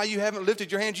reason why you haven't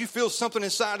lifted your hands? You feel something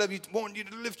inside of you wanting you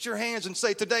to lift your hands and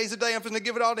say, today's the day I'm going to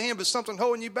give it all to him, but something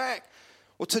holding you back.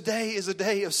 Well, today is a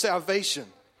day of salvation.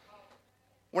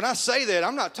 When I say that,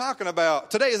 I'm not talking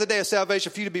about today is a day of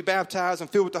salvation for you to be baptized and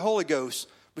filled with the Holy Ghost,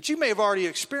 but you may have already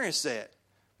experienced that.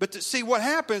 But to see what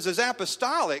happens as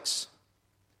apostolics,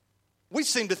 we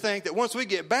seem to think that once we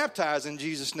get baptized in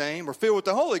Jesus' name or filled with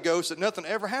the Holy Ghost, that nothing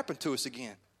ever happened to us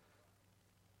again.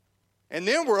 And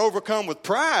then we're overcome with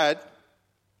pride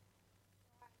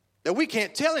that we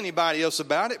can't tell anybody else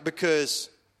about it because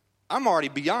I'm already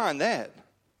beyond that.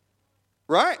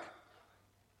 Right?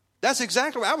 That's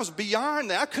exactly what I was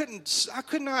beyond that. I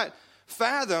could not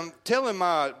fathom telling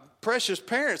my precious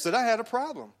parents that I had a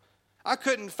problem. I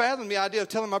couldn't fathom the idea of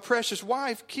telling my precious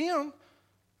wife, Kim,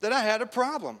 that I had a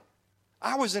problem.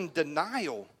 I was in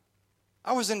denial.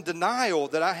 I was in denial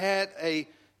that I had a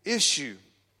issue.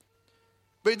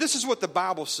 But this is what the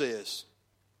Bible says.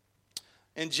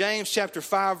 In James chapter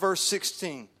 5, verse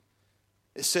 16,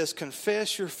 it says,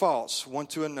 confess your faults one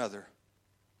to another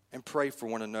and pray for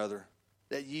one another,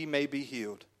 that ye may be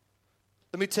healed.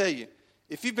 Let me tell you,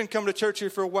 if you've been coming to church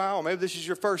here for a while, or maybe this is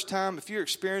your first time, if you're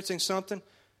experiencing something,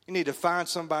 you need to find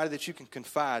somebody that you can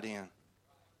confide in.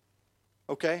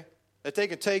 Okay? That they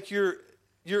can take your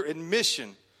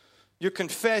admission, your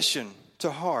confession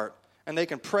to heart, and they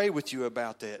can pray with you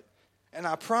about that. And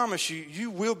I promise you,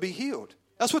 you will be healed.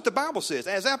 That's what the Bible says.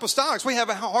 As apostolics, we have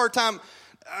a hard time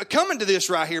coming to this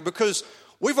right here because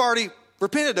we've already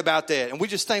repented about that. And we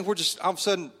just think all of a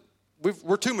sudden,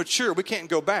 we're too mature. We can't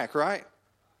go back, right?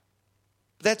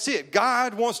 That's it.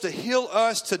 God wants to heal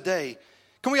us today.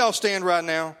 Can we all stand right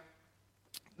now?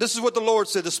 This is what the Lord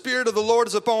said. The Spirit of the Lord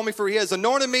is upon me, for he has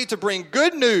anointed me to bring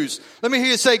good news. Let me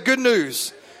hear you say good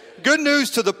news. Good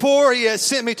news to the poor. He has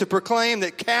sent me to proclaim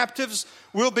that captives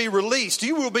will be released.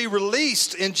 You will be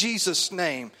released in Jesus'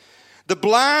 name. The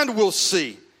blind will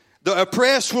see. The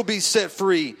oppressed will be set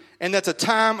free. And that the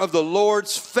time of the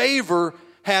Lord's favor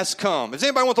has come. Does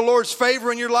anybody want the Lord's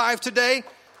favor in your life today?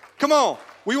 Come on.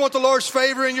 We want the Lord's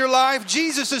favor in your life.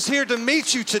 Jesus is here to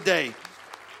meet you today.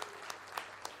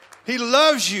 He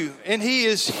loves you, and he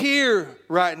is here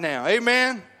right now.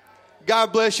 Amen.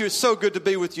 God bless you. It's so good to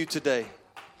be with you today.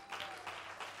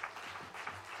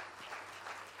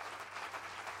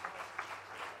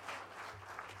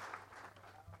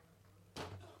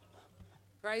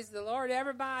 Praise the Lord,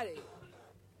 everybody.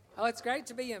 Oh, it's great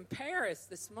to be in Paris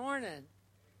this morning.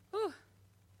 Whew.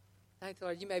 Thank the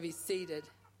Lord. You may be seated.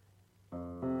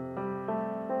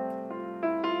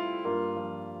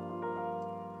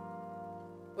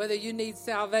 Whether you need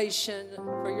salvation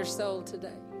for your soul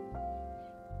today.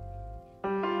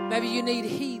 Maybe you need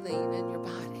healing in your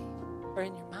body or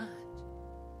in your mind.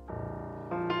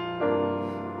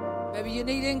 Maybe you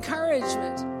need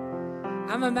encouragement.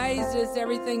 I'm amazed as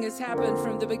everything has happened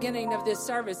from the beginning of this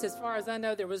service. As far as I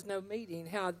know, there was no meeting,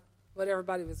 what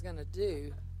everybody was going to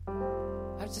do.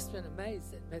 I've just been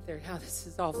amazed at how this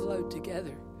has all flowed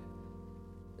together.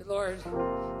 The Lord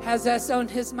has us on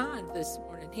his mind this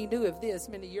morning. He knew of this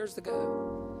many years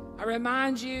ago. I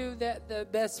remind you that the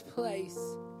best place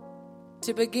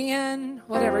to begin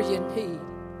whatever you need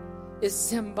is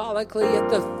symbolically at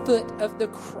the foot of the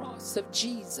cross of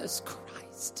Jesus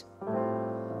Christ.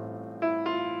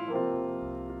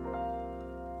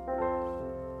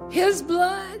 His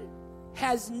blood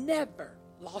has never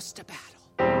lost a battle.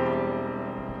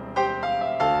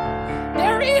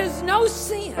 There is no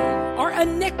sin or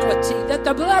iniquity that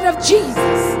the blood of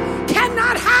Jesus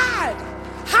cannot hide.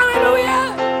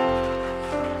 Hallelujah.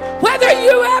 Whether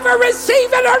you ever receive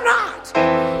it or not,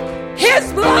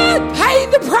 his blood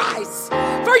paid the price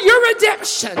for for your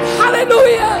redemption.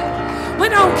 Hallelujah.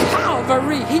 When on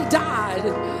Calvary he died,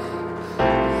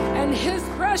 and his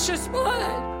precious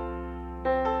blood,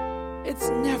 it's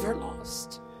never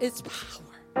lost its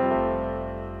power.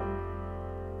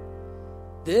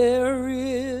 There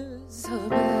is a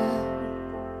blood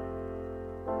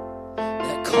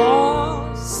that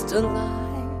cost a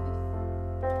life,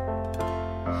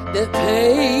 that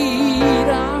paid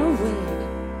our way,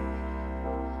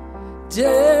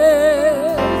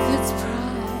 death its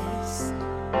price,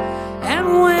 and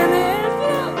when it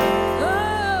flowed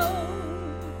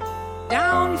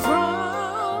down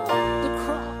from the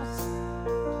cross,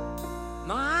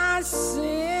 my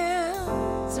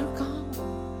sins are gone.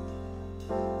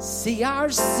 See our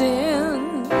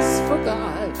sins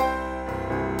forgot.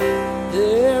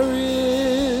 There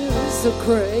is a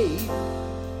grave,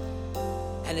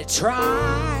 and it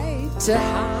tried to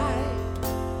hide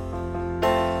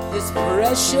this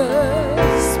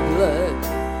precious blood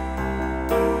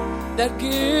that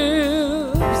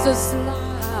gives us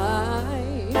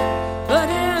life. But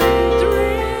in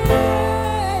 3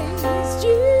 days,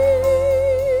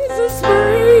 Jesus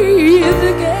breathed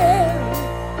again,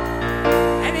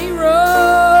 and he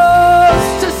rose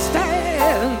to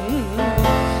stand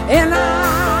in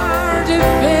our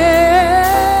defense.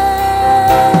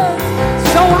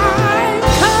 So I've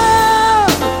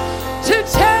come to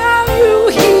tell you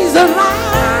he's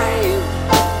alive,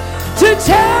 to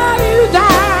tell you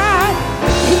that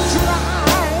he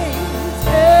dries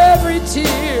every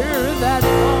tear that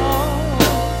falls.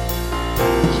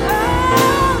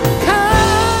 I've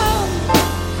come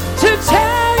to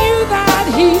tell you that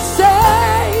he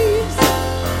saves,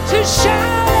 to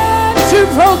shout and to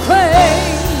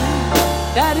proclaim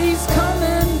that he's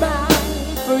coming back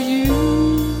for you.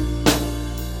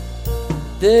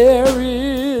 There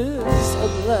is a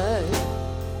blood.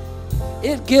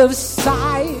 It gives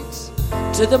sight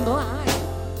to the blind.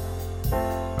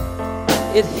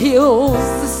 It heals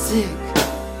the sick.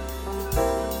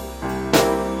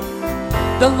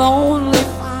 The lonely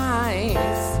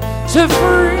finds to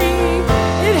free.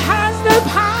 It has the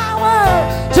power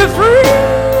to free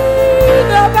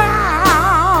the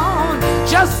bound.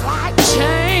 Just like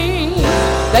chains,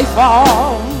 they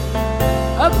fall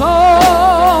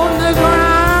upon the ground.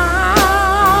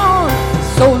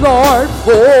 So Lord,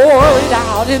 pour it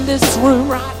out in this room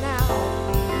right now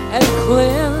and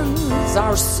cleanse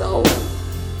our soul.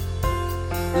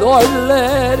 Lord,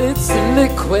 let its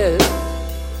liquid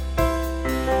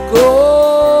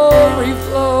glory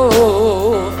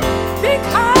flow,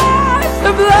 because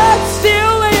the blood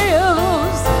still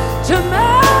lives to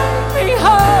make me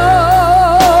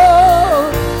whole.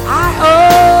 I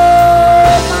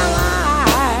owe my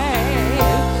life,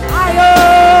 I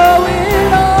owe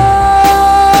it all.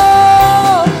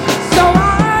 So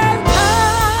I've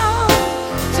come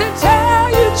to tell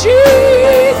you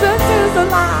Jesus is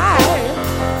alive.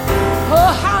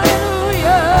 Oh,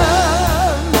 hallelujah.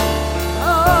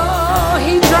 Oh,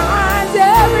 he dries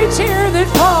every tear that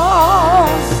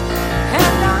falls.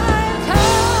 And I've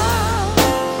come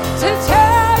to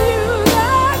tell you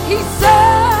that he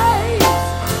saves,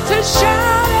 to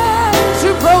shout and to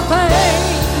proclaim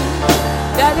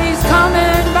that he's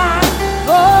coming back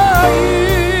for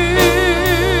you.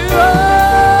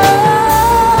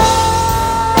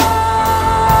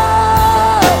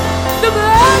 The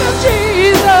blood of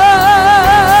Jesus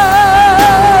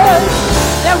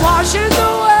that washes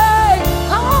away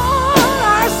all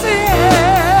our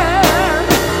sin.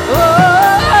 Oh,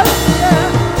 yeah.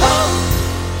 Oh,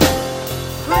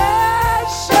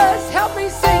 precious, help me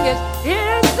sing it.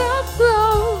 Is the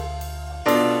flow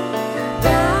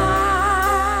that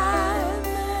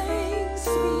makes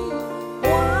me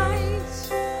white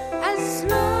as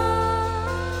snow.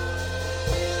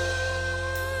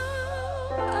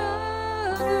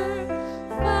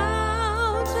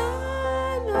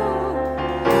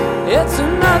 It's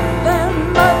nothing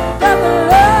but the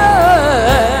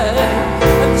blood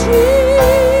of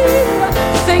Jesus.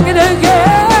 Sing it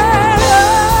again.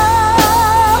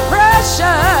 Oh,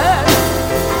 precious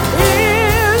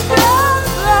is the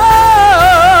blood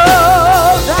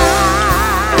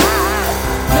that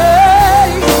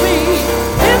makes me,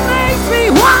 it makes me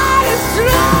white as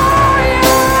snow.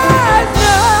 Yes,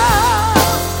 no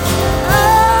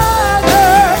other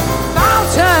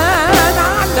mountain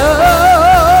I know.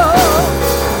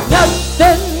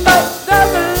 Nothing but the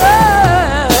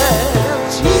blood of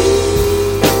Jesus.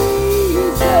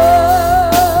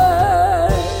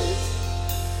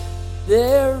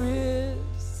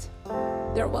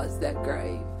 There was that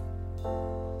grave,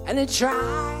 and it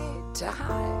tried to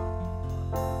hide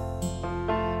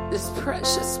this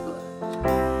precious blood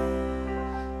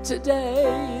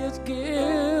Today it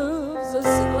gives us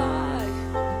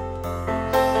life,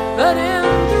 but in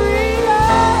 3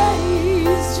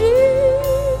 days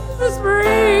Jesus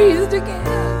breathed again.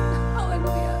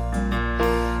 Hallelujah.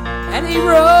 And he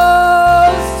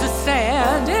rose to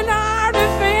stand in our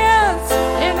defense,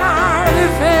 in our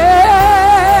defense.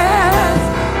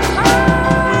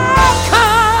 I've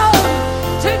come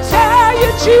to tell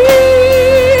you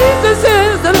Jesus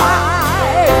is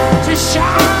alive, to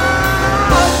shout,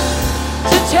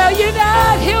 to tell you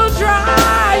that he'll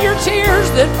dry your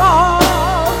tears that fall.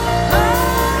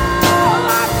 Oh,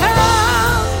 I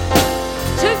come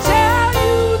to tell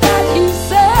you that he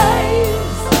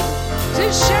saves, to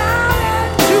shout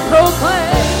and to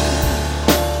proclaim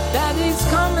that he's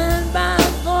coming back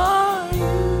for you.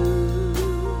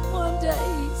 One day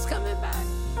he's coming back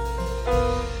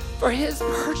for his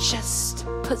purchased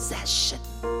possession.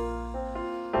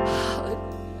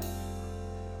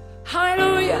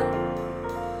 Hallelujah.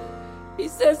 He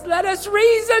says, let us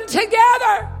reason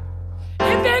together.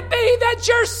 If it be that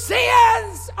your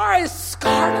sins are as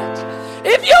scarlet,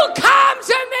 if you'll come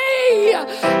to me,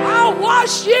 I'll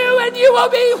wash you and you will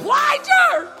be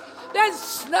whiter than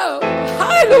snow.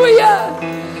 Hallelujah.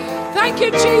 Thank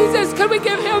you, Jesus. Could we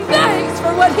give him thanks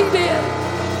for what he did?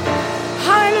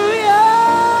 Hallelujah.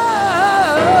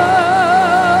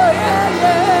 Yeah,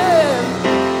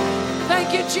 yeah.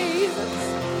 Thank you, Jesus.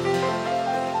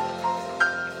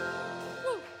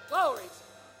 Glory.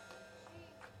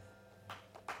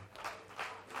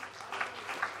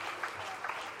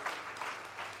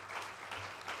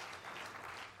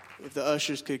 If the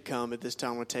ushers could come at this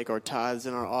time, we'll take our tithes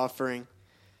and our offering.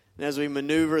 And as we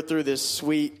maneuver through this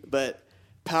sweet but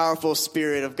powerful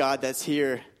Spirit of God that's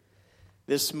here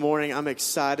this morning, I'm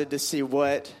excited to see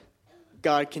what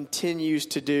God continues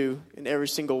to do in every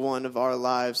single one of our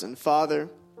lives. And Father,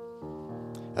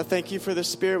 I thank you for the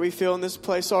Spirit we feel in this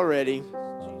place already.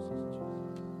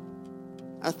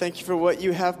 I thank you for what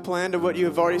you have planned and what you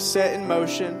have already set in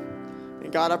motion.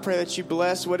 And God, I pray that you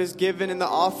bless what is given in the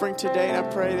offering today. And I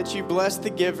pray that you bless the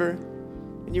giver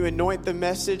and you anoint the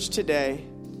message today.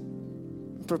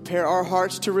 Prepare our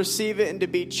hearts to receive it and to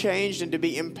be changed and to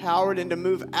be empowered and to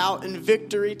move out in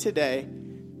victory today.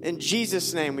 In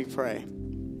Jesus' name we pray.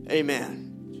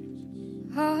 Amen.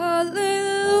 Hallelujah.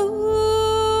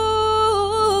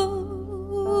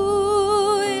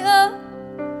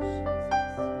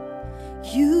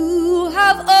 You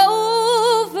have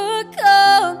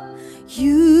overcome.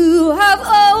 You have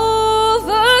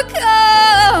overcome.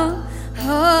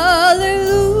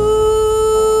 Hallelujah.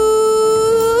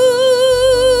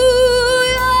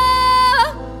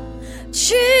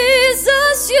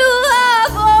 Jesus, you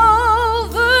have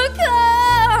overcome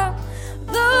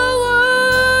the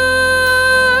world.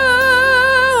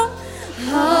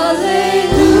 Hallelujah.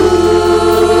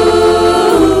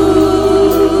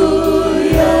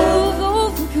 You've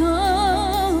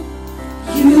overcome.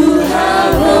 You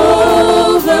have overcome.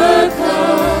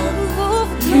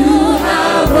 You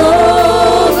have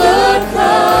overcome.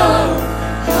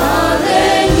 Hallelujah.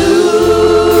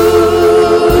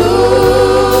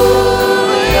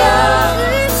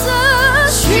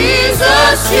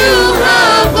 Jesus, you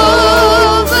have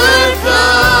overcome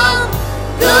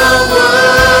the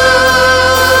world.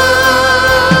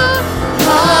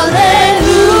 Hallelujah.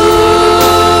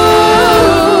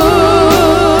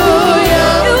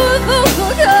 You've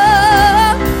overcome.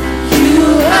 You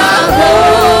have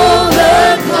overcome.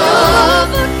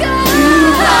 You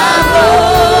have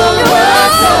overcome.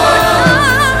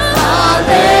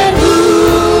 Hallelujah.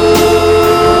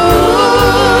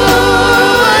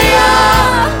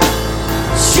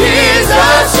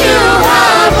 Jesus, you have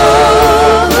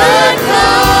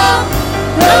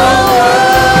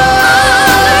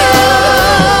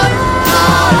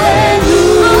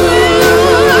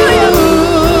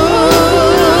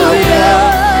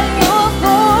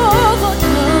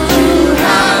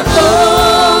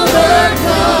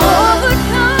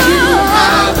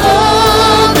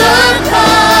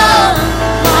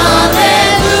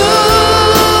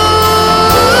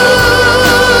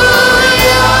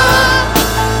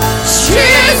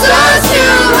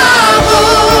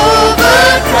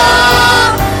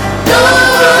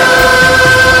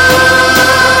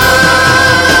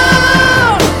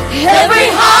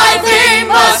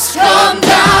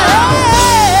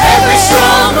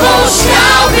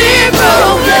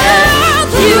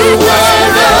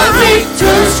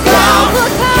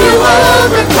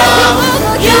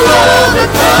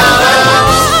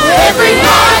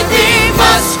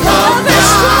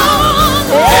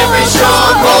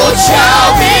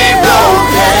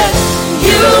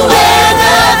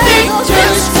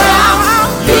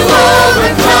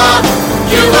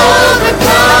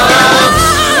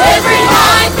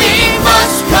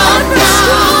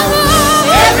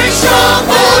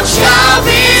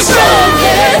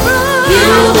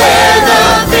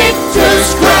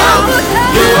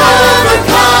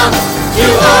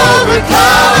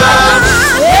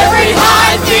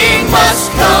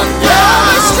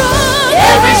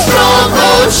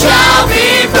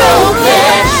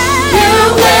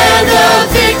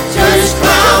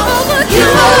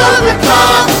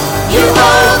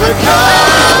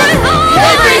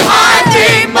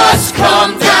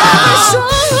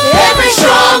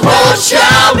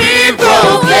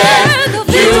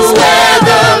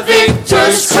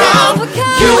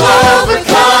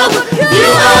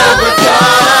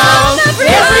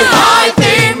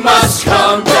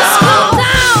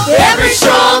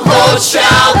stronghold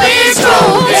shall be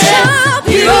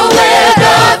broken. You wear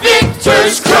the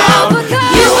victor's crown.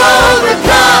 You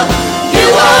overcome. You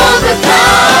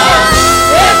overcome.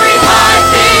 Every high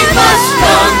thing must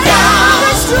come down.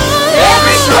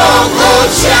 Every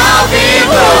stronghold shall be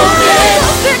broken.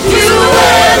 You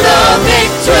wear the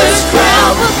victor's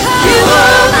crown. You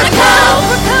overcome.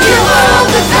 You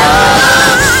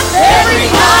overcome. Every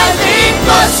high thing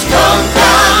must come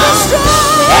down.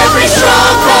 Every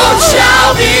stronghold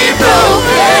shall be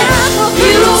broken.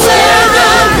 You wear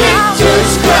the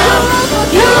victor's crown.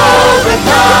 You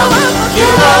overcome. You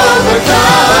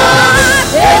overcome.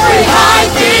 Every high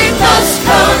thing must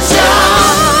come down.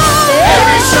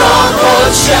 Every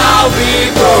stronghold shall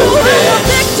be broken.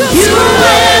 You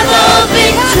wear the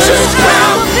victor's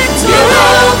crown. You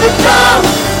overcome.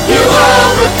 You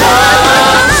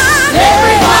overcome.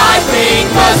 Every high thing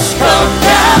must come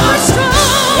down.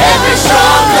 Every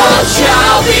stronghold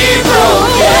shall be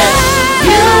broken.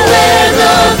 You wear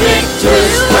the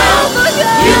victor's crown.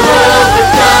 You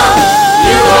overcome.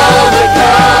 You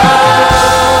overcome.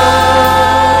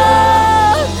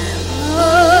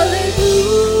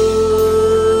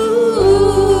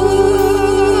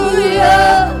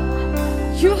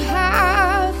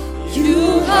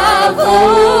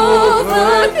 Overcome.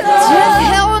 Death,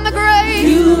 hell, and the grave.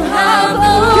 You have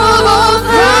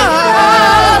overcome.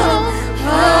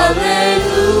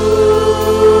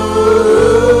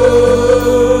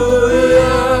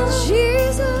 Hallelujah.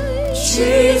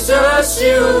 Jesus,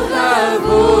 you have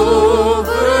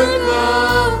overcome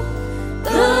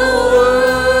the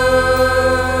world.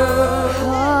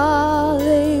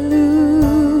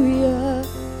 Hallelujah.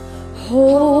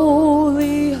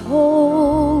 Holy,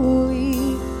 holy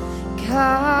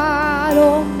God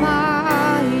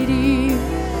Almighty,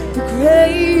 the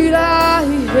great I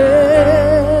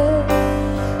am,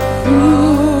 who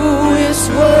is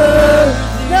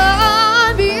worthy,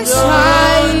 none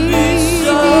beside thee.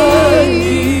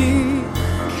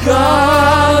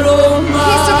 God Almighty,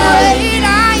 He's the great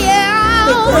I am,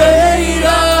 the great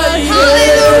I am.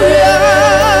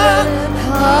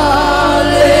 Hallelujah,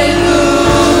 hallelujah.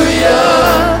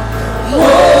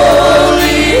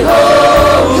 Holy,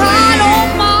 holy God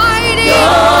Almighty,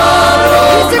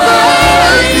 He's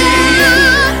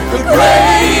the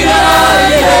great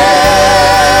I am,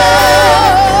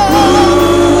 who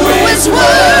is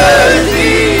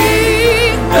worthy,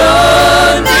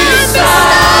 none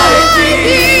beside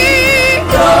thee.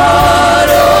 God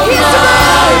Almighty,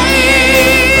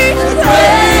 the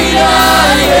great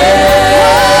I am.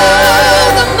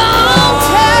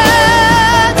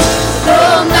 The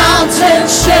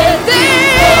mountains shake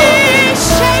thee,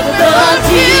 the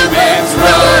demons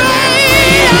run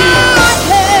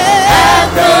at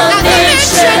the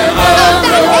mention of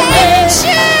the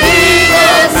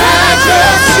evil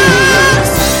majesties.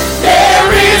 There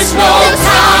is no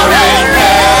power in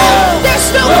hell,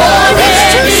 nor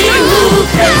any who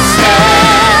can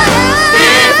stand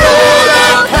before the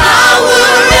power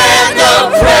and the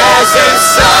presence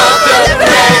of the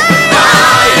great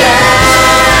I am.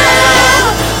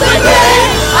 The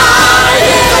great I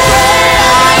am.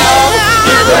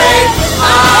 The great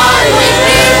I am.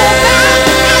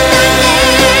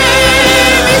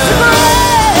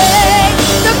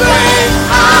 The great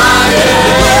I am.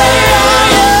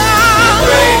 The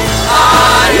great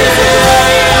I am.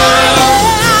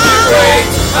 The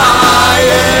great I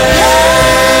am.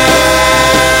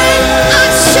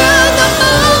 Usher the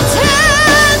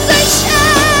mountains, they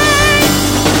shake.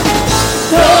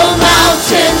 The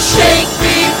mountains shake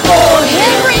before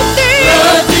Him.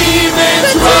 The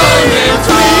demons run and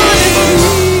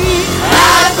flee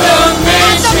at the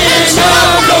mention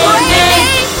of the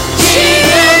name, King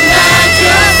of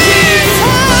Majesties.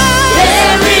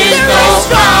 There is no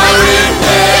power in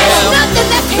hell,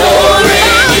 nor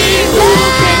any who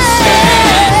can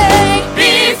stand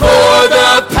before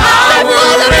the power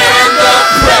and the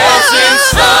presence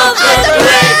of the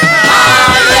great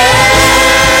I am.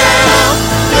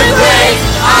 The great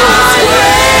I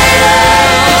am.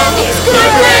 The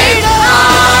great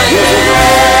I am.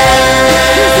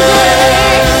 The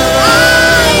great I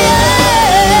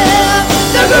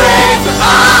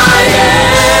am.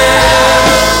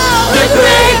 The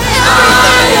great I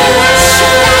am.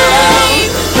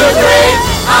 The great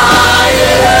I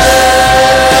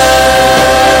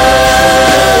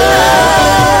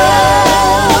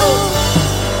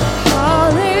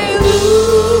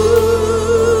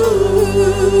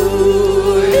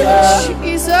Hallelujah.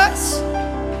 Jesus,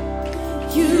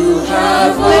 you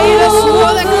have made us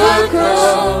more than conquerors.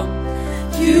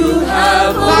 You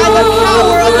have by the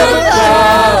power of the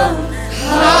blood.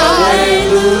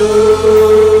 Hallelujah.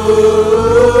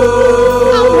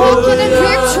 I'm walking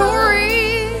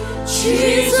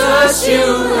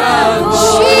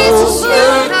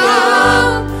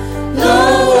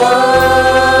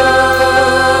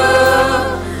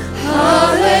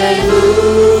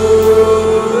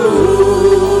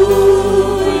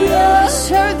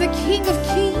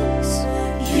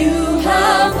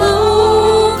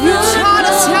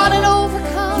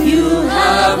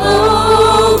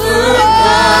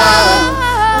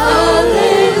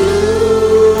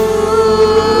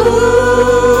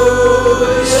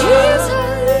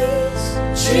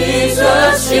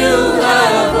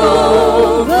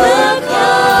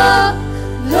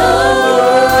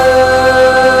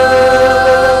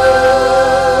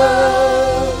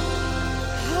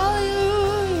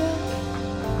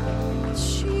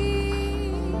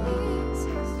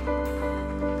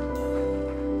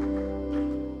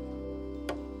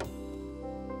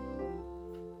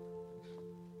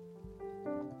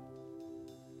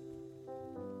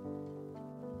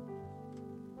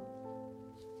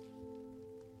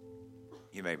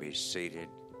You may be seated.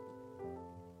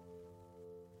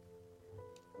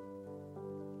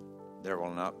 There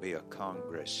will not be a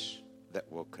Congress that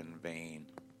will convene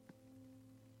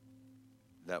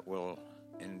that will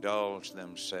indulge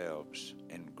themselves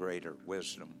in greater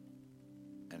wisdom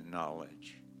and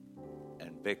knowledge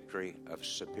and victory of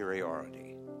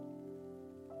superiority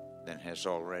than has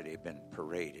already been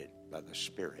paraded by the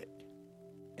Spirit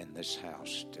in this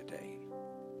house today.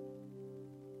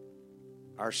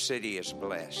 Our city is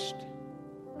blessed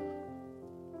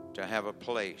to have a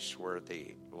place where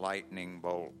the lightning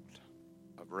bolt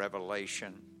of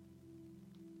revelation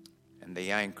and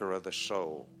the anchor of the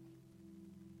soul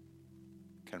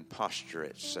can posture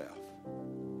itself.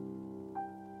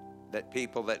 That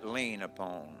people that lean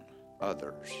upon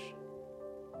others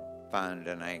find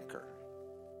an anchor,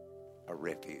 a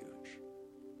refuge,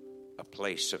 a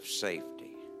place of safety.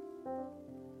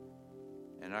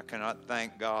 And I cannot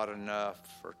thank God enough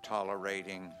for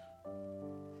tolerating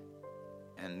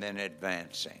and then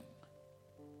advancing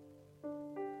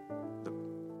the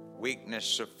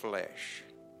weakness of flesh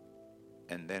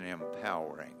and then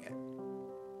empowering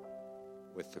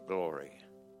it with the glory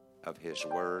of His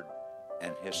Word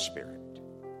and His Spirit.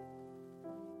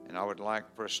 And I would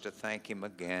like for us to thank Him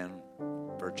again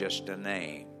for just a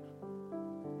name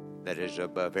that is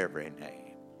above every name.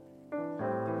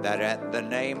 That at the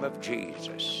name of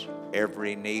Jesus,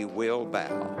 every knee will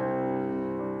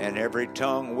bow and every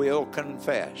tongue will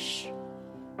confess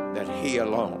that He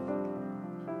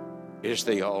alone is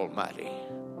the Almighty.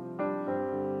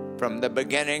 From the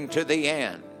beginning to the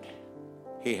end,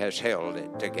 He has held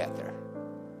it together.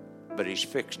 But He's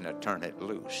fixing to turn it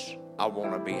loose. I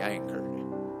want to be anchored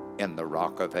in the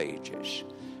Rock of Ages.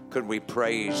 Could we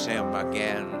praise Him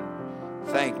again?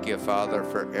 Thank you, Father,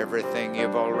 for everything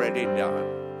You've already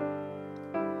done.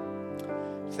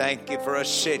 Thank You for a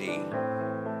city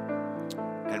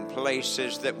and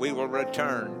places that we will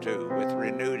return to with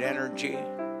renewed energy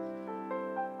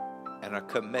and a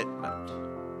commitment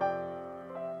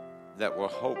that will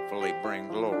hopefully bring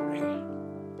glory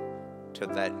to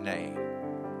that name.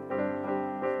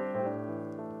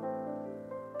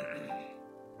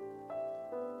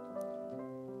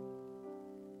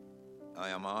 I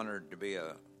am honored to be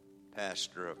a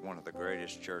pastor of one of the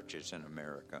greatest churches in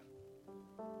America.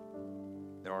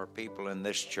 There are people in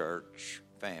this church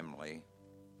family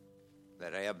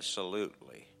that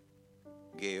absolutely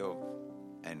give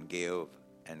and give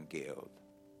and give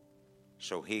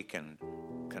so He can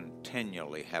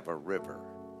continually have a river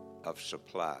of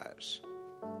supplies.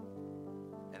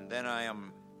 And then I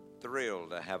am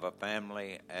thrilled to have a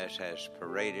family as has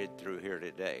paraded through here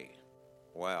today.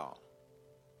 Wow.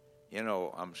 You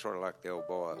know, I'm sort of like the old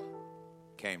boy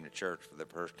came to church for the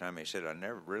first time. He said, I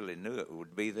never really knew it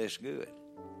would be this good.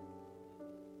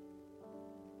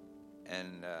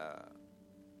 And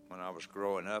when I was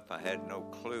growing up, I had no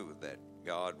clue that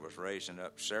God was raising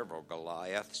up several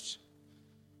Goliaths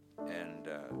and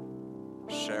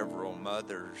several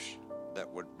mothers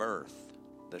that would birth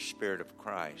the Spirit of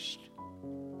Christ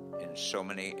in so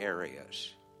many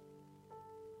areas.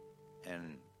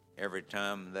 And every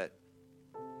time that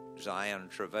Zion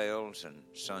travails and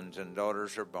sons and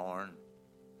daughters are born,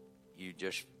 you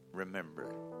just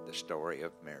remember the story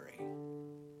of Mary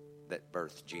that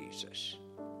birthed Jesus.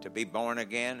 To be born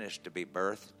again is to be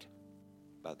birthed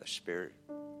by the Spirit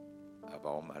of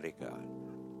Almighty God.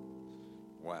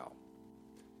 Wow.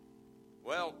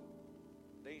 Well,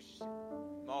 these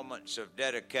moments of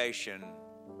dedication,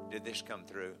 did this come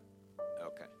through?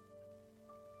 Okay.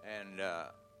 And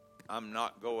I'm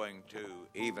not going to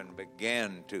even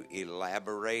begin to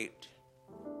elaborate,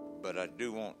 but I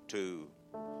do want to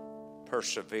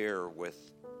persevere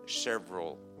with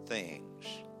several things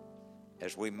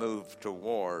as we move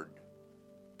toward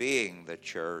being the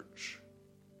church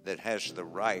that has the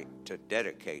right to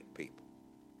dedicate people,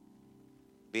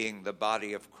 being the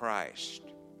body of Christ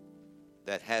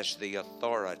that has the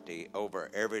authority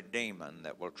over every demon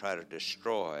that will try to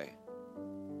destroy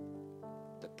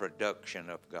the production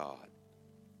of God.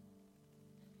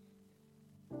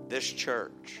 This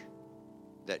church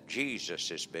that Jesus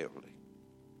is building,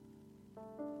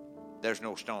 there's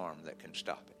no storm that can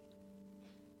stop it.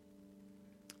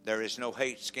 There is no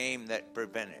hate scheme that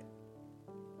prevents it.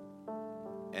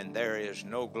 And there is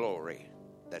no glory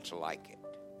that's like it.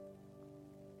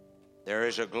 There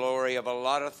is a glory of a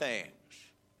lot of things,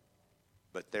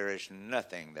 but there is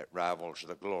nothing that rivals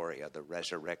the glory of the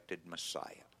resurrected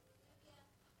Messiah.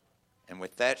 And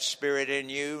with that Spirit in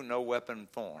you, no weapon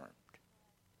formed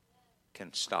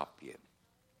can stop you.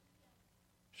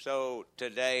 So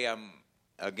today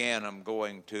I'm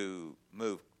going to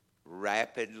move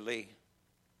rapidly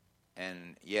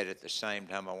And yet at the same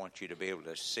time, I want you to be able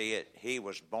to see it. He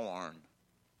was born,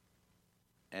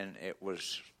 and it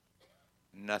was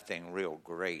nothing real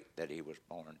great that he was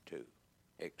born to,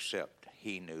 except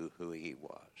he knew who he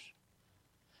was.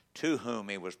 To whom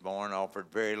he was born offered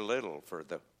very little for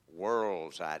the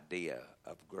world's idea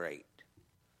of great.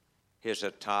 His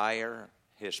attire,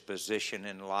 his position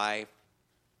in life,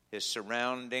 his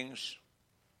surroundings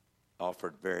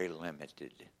offered very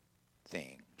limited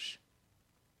things.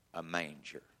 A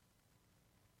manger,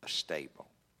 a stable.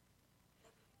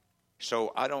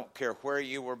 So I don't care where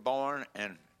you were born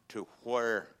and to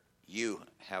where you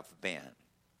have been.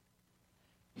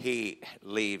 He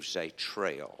leaves a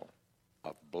trail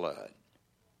of blood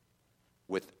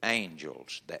with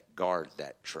angels that guard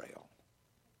that trail,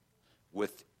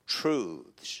 with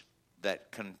truths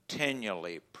that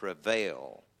continually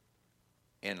prevail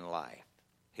in life.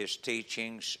 His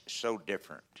teachings so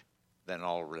different than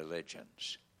all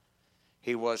religions.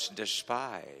 He was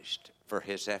despised for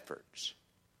his efforts,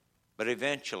 but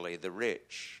eventually the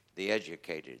rich, the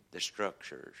educated, the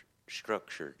structured,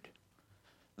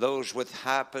 those with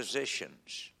high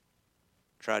positions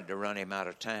tried to run him out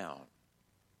of town,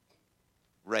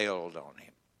 railed on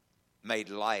him, made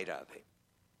light of him.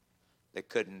 They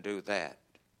couldn't do that,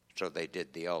 so they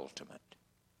did the ultimate.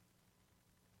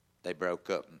 They broke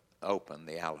open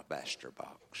the alabaster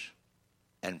box,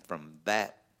 and from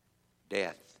that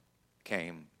death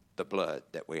came the blood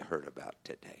that we heard about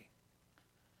today.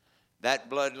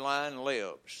 That bloodline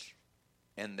lives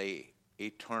in the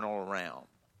eternal realm.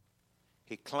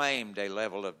 He claimed a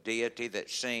level of deity that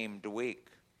seemed weak.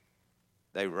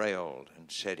 They railed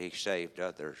and said he saved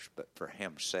others, but for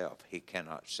himself he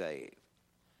cannot save.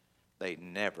 They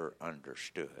never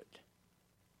understood.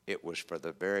 It was for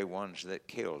the very ones that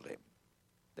killed him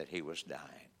that he was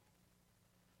dying.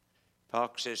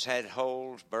 Foxes had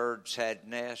holes, birds had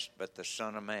nests, but the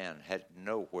Son of Man had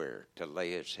nowhere to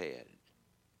lay his head.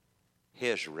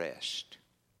 His rest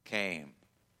came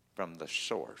from the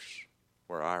source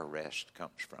where our rest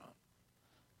comes from,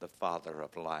 the Father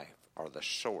of life, or the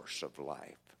source of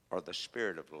life, or the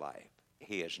Spirit of life.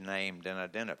 He is named and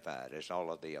identified as all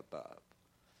of the above.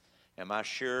 Am I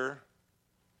sure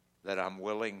that I'm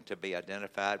willing to be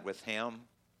identified with him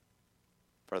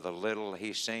for the little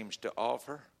he seems to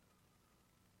offer?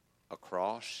 A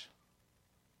cross,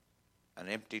 an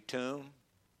empty tomb,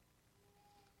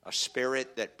 a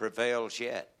spirit that prevails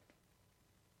yet.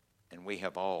 And we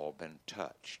have all been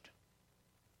touched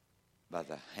by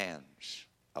the hands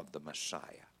of the Messiah.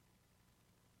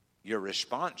 Your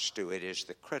response to it is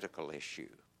the critical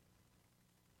issue.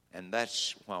 And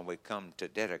that's why we come to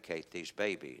dedicate these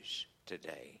babies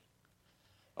today.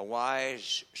 A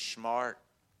wise, smart,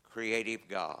 creative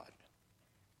God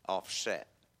offset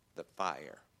the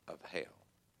fire of hell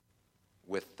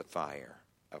with the fire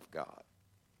of God.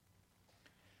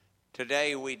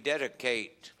 Today we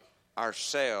dedicate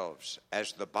ourselves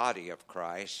as the body of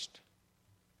Christ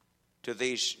to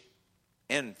these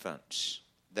infants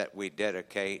that we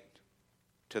dedicate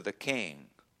to the King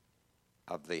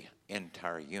of the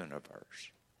entire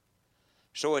universe.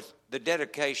 So the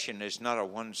dedication is not a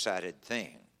one-sided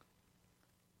thing.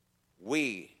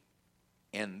 We,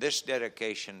 in this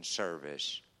dedication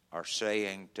service, are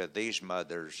saying to these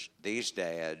mothers, these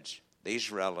dads,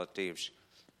 these relatives,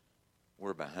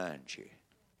 we're behind you.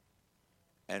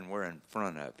 And we're in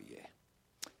front of you.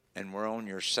 And we're on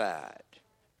your side.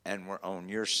 And we're on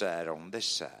your side on this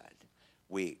side.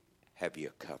 We have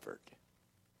you covered.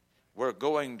 We're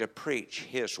going to preach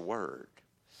his word.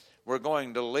 We're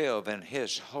going to live in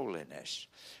his holiness.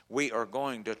 We are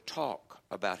going to talk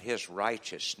about his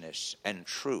righteousness and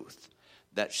truth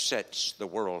that sets the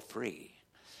world free.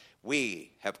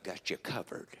 We have got you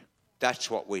covered. That's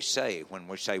what we say when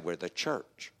we say we're the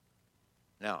church.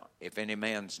 Now, if any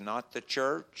man's not the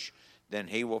church, then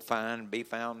he will be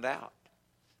found out.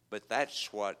 But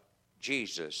that's what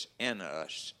Jesus in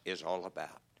us is all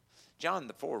about. John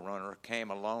the Forerunner came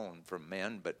alone from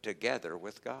men, but together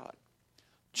with God.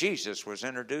 Jesus was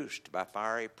introduced by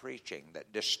fiery preaching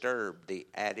that disturbed the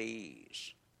at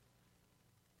ease.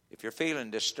 If you're feeling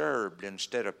disturbed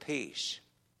instead of peace,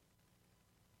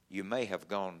 you may have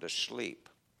gone to sleep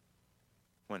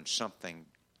when something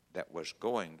that was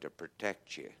going to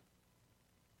protect you,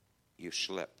 you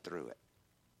slept through it.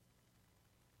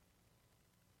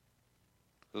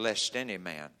 Lest any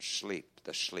man sleep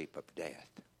the sleep of death.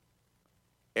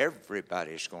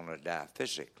 Everybody's going to die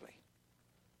physically.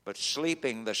 But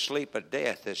sleeping the sleep of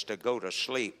death is to go to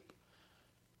sleep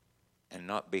and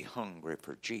not be hungry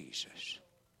for Jesus.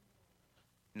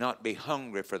 Not be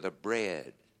hungry for the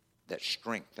bread that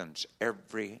strengthens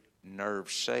every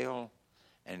nerve cell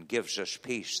and gives us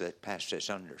peace that passes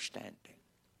understanding.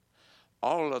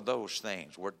 All of those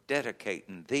things, we're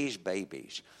dedicating these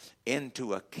babies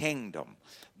into a kingdom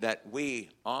that we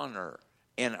honor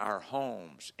in our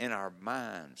homes, in our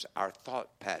minds, our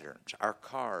thought patterns, our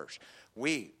cars.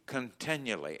 We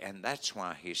continually, and that's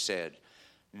why he said,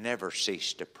 never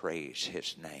cease to praise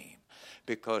his name.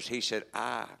 Because he said,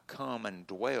 I come and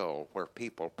dwell where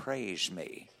people praise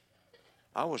me.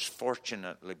 I was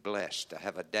fortunately blessed to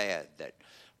have a dad that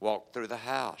walked through the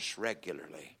house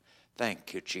regularly.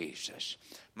 Thank you, Jesus.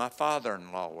 My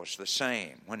father-in-law was the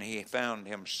same when he found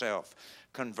himself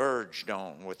converged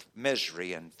on with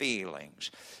misery and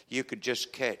feelings. You could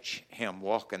just catch him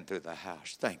walking through the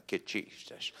house. Thank you,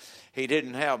 Jesus. He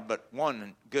didn't have but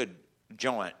one good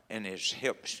joint in his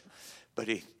hips, but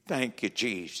thank you,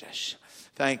 Jesus.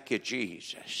 Thank you,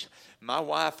 Jesus. My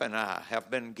wife and I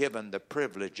have been given the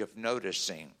privilege of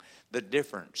noticing the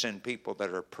difference in people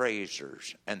that are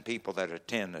praisers and people that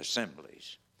attend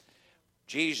assemblies.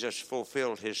 Jesus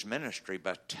fulfilled his ministry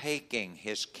by taking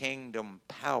his kingdom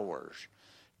powers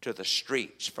to the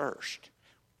streets first.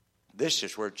 This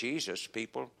is where Jesus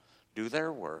people do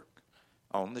their work,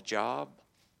 on the job,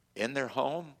 in their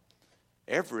home,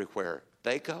 everywhere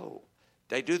they go.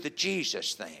 They do the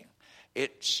Jesus thing.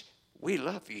 It's, we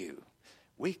love you.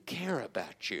 We care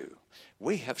about you.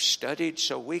 We have studied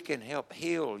so we can help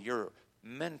heal your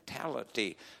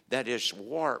mentality that is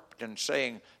warped and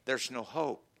saying there's no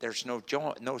hope. There's no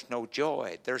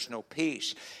joy, there's no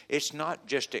peace. It's not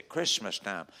just at Christmas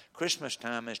time. Christmas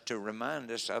time is to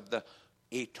remind us of the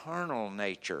eternal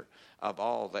nature of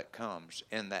all that comes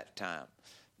in that time.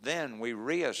 Then we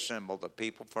reassemble the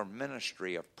people for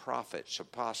ministry of prophets,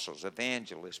 apostles,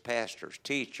 evangelists, pastors,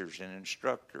 teachers, and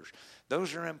instructors.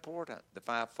 Those are important. The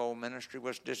fivefold ministry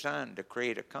was designed to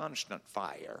create a constant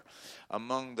fire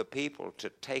among the people to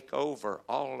take over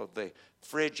all of the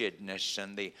frigidness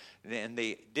and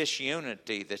the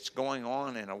disunity that's going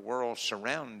on in a world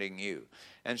surrounding you.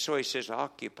 And so he says,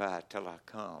 occupy till I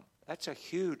come. That's a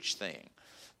huge thing.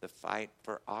 The fight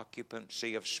for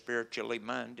occupancy of spiritually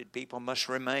minded people must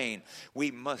remain.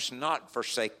 We must not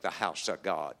forsake the house of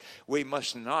God. We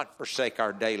must not forsake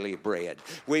our daily bread.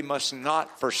 We must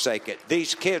not forsake it.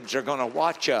 These kids are going to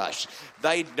watch us.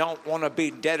 They don't want to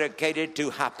be dedicated to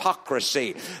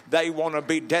hypocrisy. They want to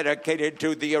be dedicated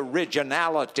to the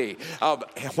originality of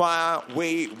why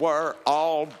we were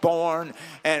all born,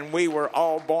 and we were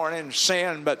all born in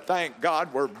sin, but thank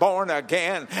God we're born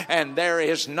again, and there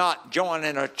is not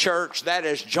joining a church. That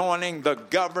is joining the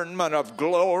government of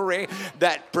glory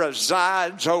that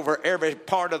presides over every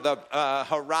part of the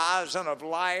horizon of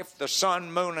life. The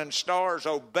sun, moon, and stars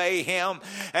obey him,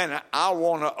 and I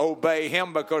want to obey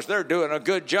him because they're doing a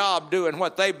good job doing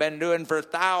what they've been doing for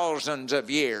thousands of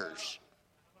years.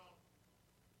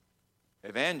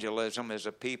 Evangelism is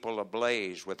a people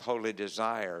ablaze with holy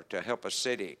desire to help a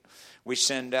city. We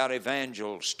send out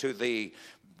evangelists to the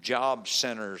job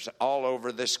centers all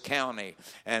over this county,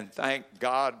 and thank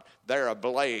God they're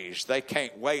ablaze. They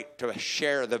can't wait to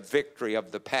share the victory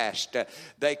of the past.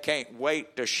 They can't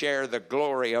wait to share the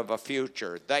glory of a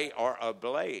future. They are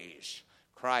ablaze.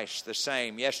 Christ the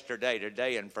same yesterday,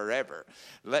 today, and forever.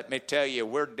 Let me tell you,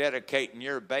 we're dedicating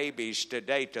your babies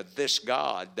today to this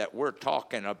God that we're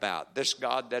talking about, this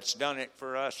God that's done it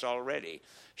for us already.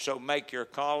 So make your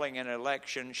calling and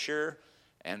election sure,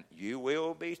 and you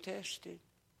will be tested.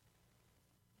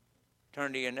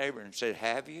 Turn to your neighbor and say,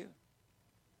 have you?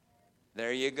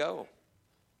 There you go.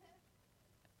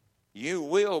 You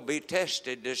will be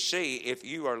tested to see if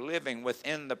you are living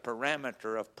within the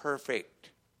parameter of perfect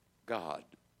God.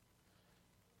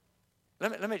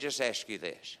 Let me just ask you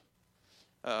this.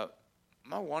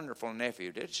 My wonderful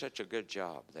nephew did such a good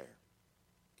job there.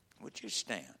 Would you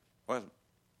stand? Well,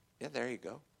 yeah, there you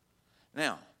go.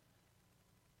 Now,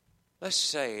 let's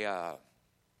say, well,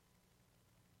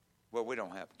 we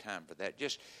don't have time for that.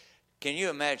 Just, can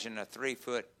you imagine a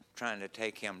 3-foot trying to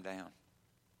take him down?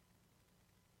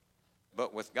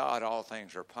 But with God, all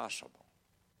things are possible.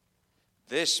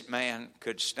 This man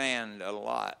could stand a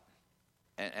lot.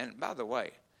 And by the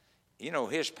way, you know,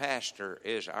 his pastor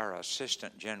is our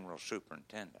assistant general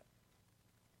superintendent.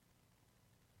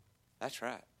 That's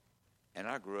right. And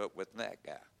I grew up with that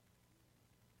guy.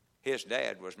 His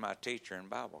dad was my teacher in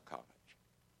Bible college.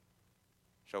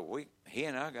 So he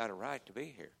and I got a right to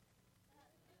be here.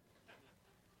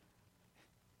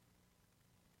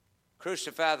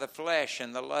 Crucify the flesh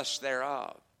and the lust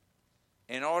thereof.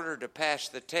 In order to pass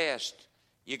the test,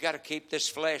 you got to keep this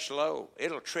flesh low.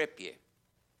 It'll trip you.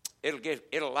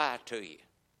 It'll lie to you.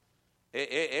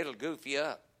 It'll goof you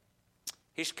up.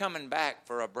 He's coming back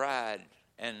for a bride,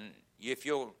 and if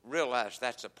you'll realize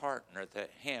that's a partner,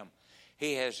 that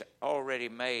he has already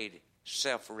made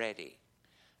self-ready.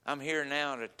 I'm here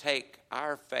now to take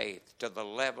our faith to the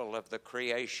level of the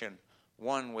creation,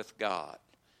 one with God.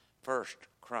 First,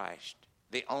 Christ,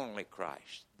 the only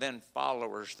Christ. Then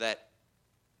followers that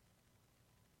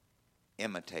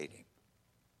imitate him.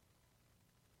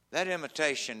 That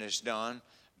imitation is done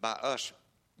by us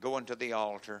going to the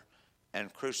altar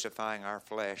and crucifying our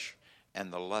flesh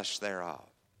and the lust thereof.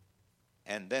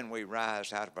 And then we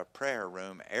rise out of a prayer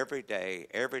room every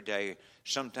day,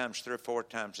 sometimes 3 or 4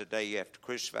 times a day. You have to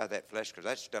crucify that flesh because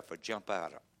that stuff will jump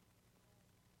out.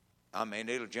 I mean,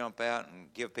 it'll jump out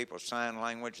and give people sign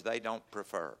language they don't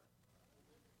prefer.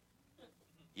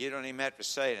 You don't even have to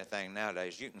say anything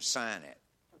nowadays. You can sign it.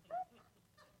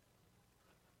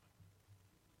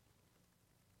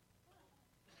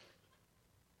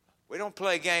 We don't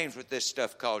play games with this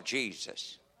stuff called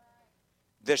Jesus.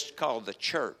 This is called the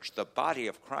church, the body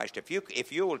of Christ.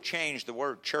 If you will change the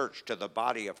word church to the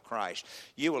body of Christ,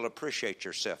 you will appreciate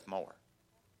yourself more.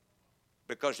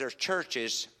 Because there's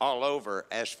churches all over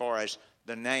as far as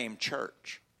the name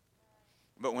church.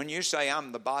 But when you say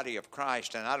I'm the body of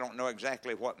Christ, and I don't know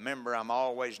exactly what member I'm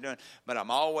always doing, but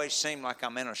I'm always seem like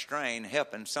I'm in a strain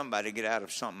helping somebody get out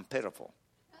of something pitiful.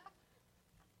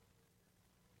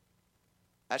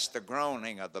 That's the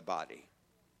groaning of the body.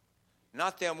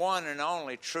 Not the one and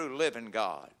only true living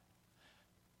God.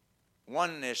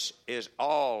 Oneness is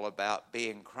all about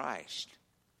being Christ.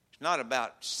 It's not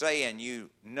about saying you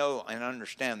know and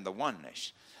understand the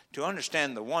oneness. To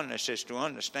understand the oneness is to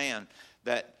understand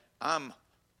that I'm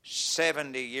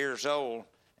 70 years old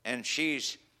and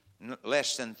she's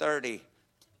less than 30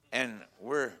 and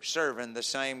we're serving the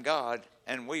same God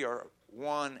and we are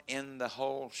one in the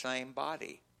whole same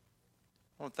body.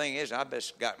 One thing is, I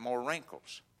bet got more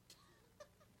wrinkles.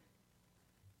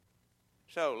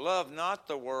 So, love not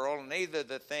the world, neither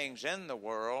the things in the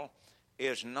world,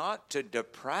 is not to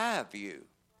deprive you.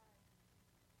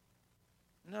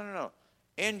 No.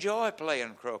 Enjoy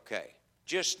playing croquet.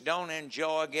 Just don't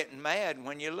enjoy getting mad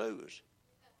when you lose.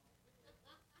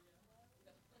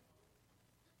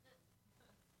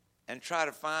 And try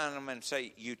to find them and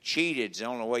say, you cheated, it's the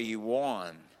only way you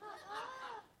won.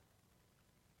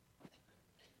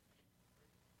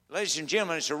 Ladies and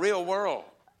gentlemen, it's a real world,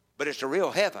 but it's a real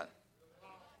heaven.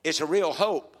 It's a real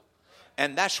hope.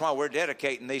 And that's why we're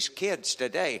dedicating these kids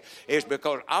today, is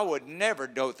because I would never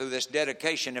go through this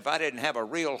dedication if I didn't have a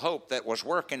real hope that was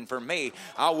working for me.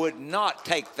 I would not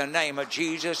take the name of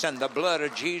Jesus and the blood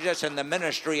of Jesus and the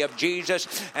ministry of Jesus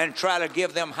and try to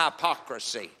give them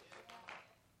hypocrisy.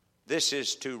 This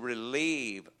is to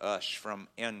relieve us from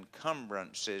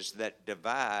encumbrances that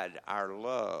divide our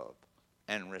love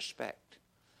and respect.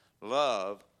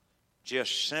 Love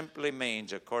just simply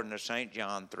means, according to St.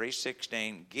 John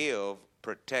 3:16, give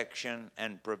protection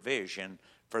and provision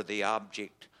for the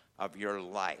object of your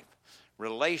life.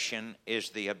 Relation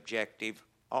is the objective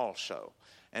also.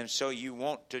 And so you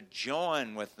want to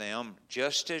join with them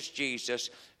just as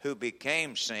Jesus, who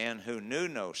became sin, who knew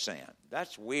no sin.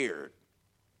 That's weird.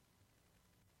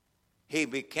 He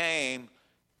became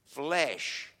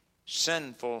flesh,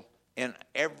 sinful,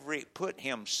 put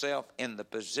himself in the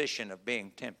position of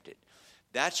being tempted.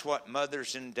 That's what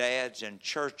mothers and dads and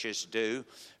churches do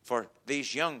for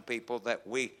these young people that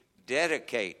we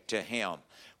dedicate to him.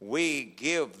 We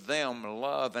give them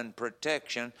love and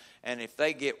protection, and if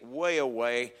they get way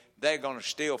away, they're going to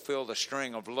still feel the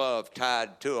string of love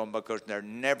tied to them because they're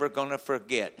never going to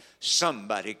forget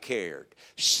somebody cared,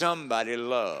 somebody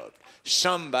loved,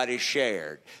 somebody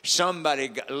shared,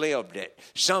 somebody lived it,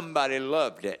 somebody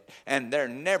loved it, and they're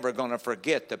never going to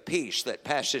forget the peace that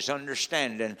passes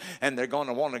understanding, and they're going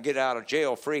to want to get out of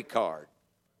jail free card.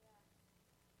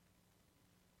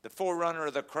 The forerunner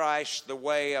of the Christ, the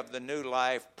way of the new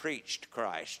life, preached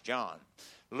Christ, John.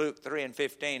 Luke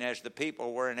 3:15, as the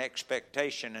people were in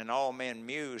expectation and all men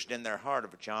mused in their heart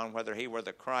of John, whether he were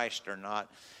the Christ or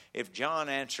not. If John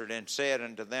answered and said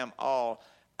unto them all,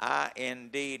 I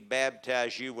indeed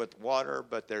baptize you with water,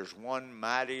 but there's one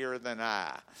mightier than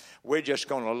I. We're just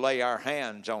going to lay our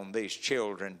hands on these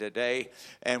children today,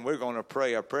 and we're going to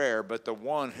pray a prayer. But the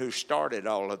one who started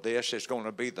all of this is going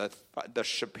to be the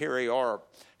superior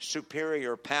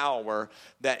superior power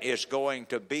that is going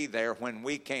to be there when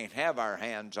we can't have our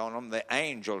hands on them. The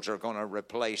angels are going to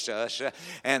replace us,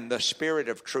 and the Spirit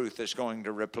of truth is going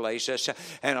to replace us.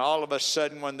 And all of a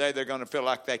sudden one day they're going to feel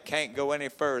like they can't go any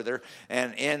further.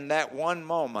 And in that one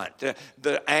moment,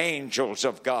 the angels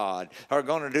of God are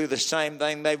going to do the same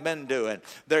thing they've been doing.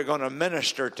 They're going to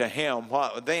minister to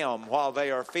them while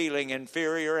they are feeling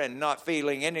inferior and not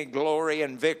feeling any glory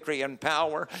and victory and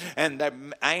power. And the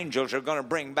angels are going to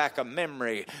bring back a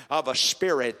memory of a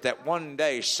spirit that one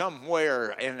day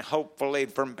somewhere, and hopefully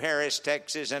from Paris,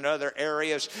 Texas and other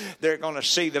areas, they're going to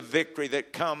see the victory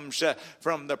that comes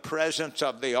from the presence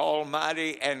of the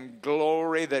Almighty and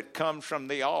glory that comes from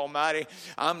the Almighty.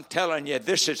 I'm telling you,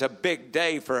 this is a big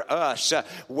day for us.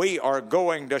 We are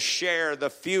going to share the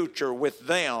future with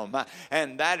them,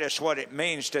 and that is what it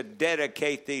means to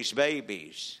dedicate these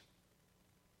babies.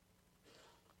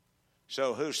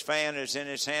 So whose fan is in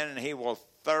his hand, and he will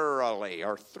thoroughly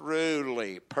or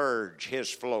throughly purge his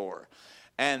floor.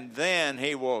 And then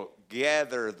he will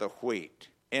gather the wheat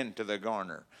into the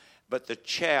garner. But the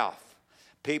chaff,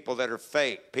 people that are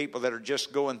fake, people that are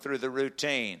just going through the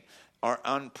routine, or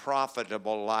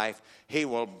unprofitable life, he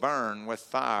will burn with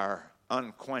fire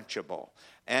unquenchable.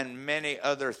 And many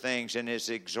other things in his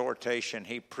exhortation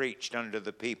he preached unto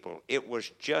the people. It was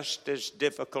just as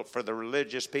difficult for the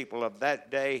religious people of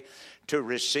that day to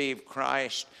receive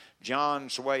Christ,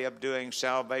 John's way of doing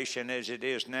salvation, as it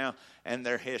is now, and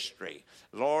their history.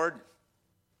 Lord,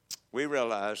 we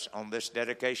realize on this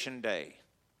dedication day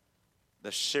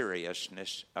the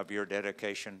seriousness of your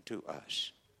dedication to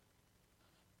us.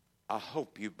 I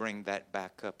hope you bring that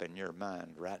back up in your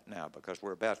mind right now, because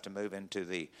we're about to move into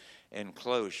the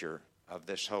enclosure of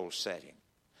this whole setting.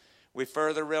 We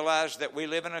further realize that we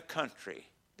live in a country,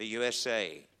 the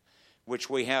USA, which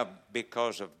we have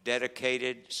because of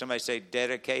dedicated, somebody say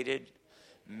dedicated,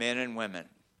 men and women,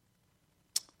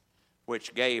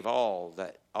 which gave all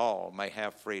that all may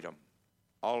have freedom.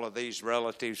 All of these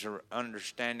relatives are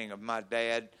understanding of my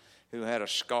dad, who had a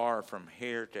scar from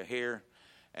here to here,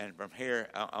 and from here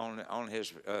on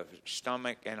his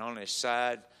stomach and on his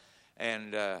side.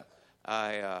 And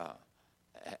I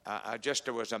just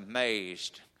was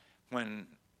amazed when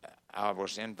I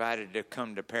was invited to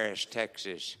come to Paris,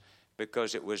 Texas,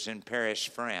 because it was in Paris,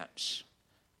 France,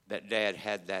 that Dad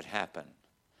had that happen.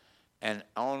 And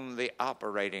on the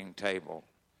operating table,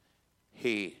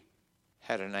 he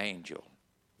had an angel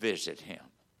visit him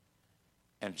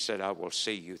and said, I will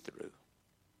see you through.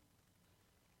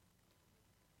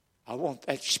 I want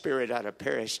that spirit out of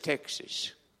Paris,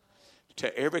 Texas,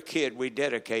 to every kid we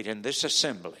dedicate in this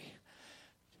assembly.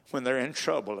 When they're in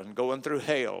trouble and going through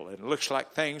hell and it looks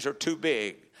like things are too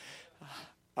big,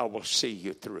 I will see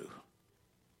you through.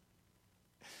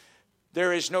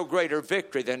 There is no greater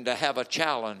victory than to have a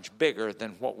challenge bigger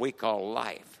than what we call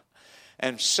life.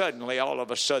 And suddenly, all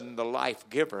of a sudden, the life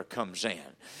giver comes in.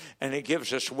 And he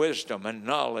gives us wisdom and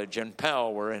knowledge and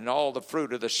power and all the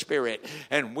fruit of the Spirit.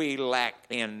 And we lack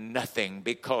in nothing,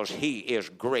 because he is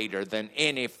greater than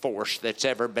any force that's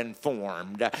ever been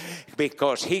formed.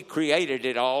 Because he created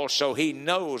it all, so he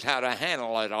knows how to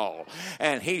handle it all.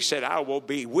 And he said, I will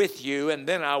be with you, and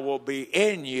then I will be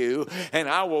in you, and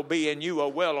I will be in you a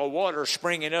well of water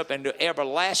springing up into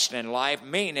everlasting life,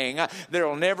 meaning there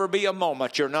will never be a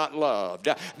moment you're not loved.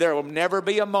 There will never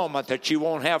be a moment that you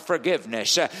won't have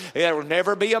forgiveness. There will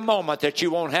never be a moment that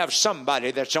you won't have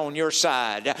somebody that's on your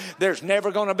side. There's never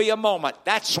going to be a moment.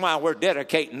 That's why we're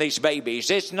dedicating these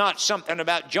babies. It's not something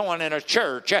about joining a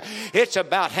church. It's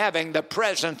about having the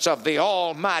presence of the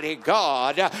Almighty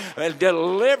God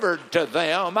delivered to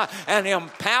them and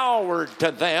empowered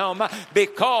to them,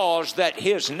 because that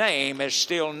his name is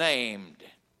still named.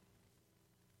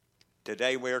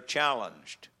 Today we're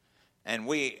challenged, and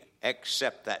we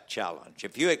accept that challenge.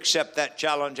 If you accept that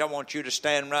challenge, I want you to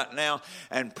stand right now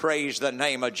and praise the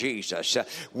name of Jesus.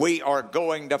 We are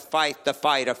going to fight the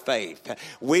fight of faith.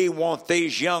 We want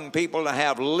these young people to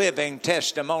have living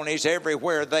testimonies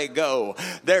everywhere they go.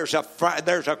 There's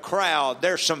a crowd,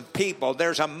 there's some people,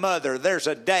 there's a mother, there's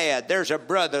a dad, there's a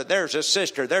brother, there's a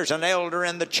sister, there's an elder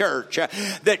in the church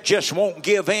that just won't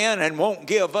give in and won't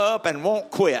give up and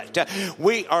won't quit.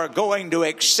 We are going to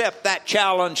accept that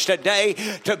challenge today,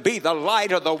 to be the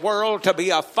light of the world, to be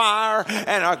a fire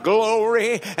and a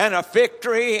glory and a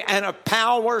victory and a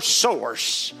power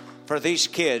source for these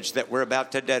kids that we're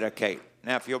about to dedicate.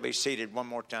 Now, if you'll be seated one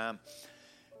more time.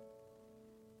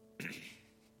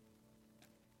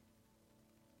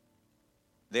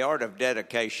 The art of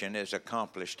dedication is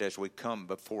accomplished as we come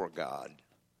before God.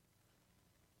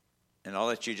 And I'll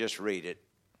let you just read it.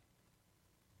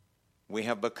 We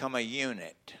have become a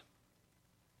unit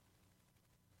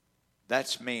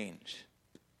That means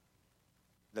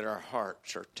that our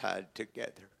hearts are tied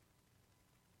together.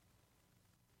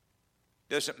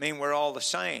 Doesn't mean we're all the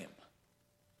same,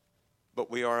 but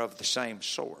we are of the same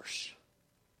source.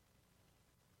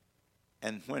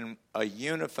 And when a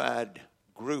unified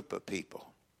group of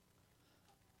people,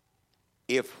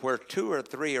 if where 2 or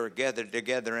 3 are gathered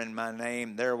together in my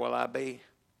name, there will I be.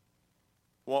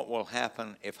 What will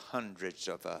happen if hundreds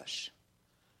of us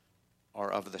are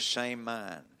of the same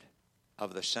mind,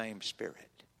 of the same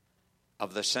spirit,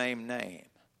 of the same name?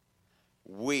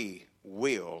 We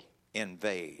will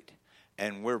invade,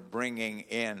 and we're bringing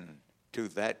in to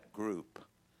that group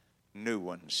new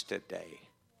ones today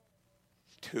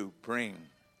to bring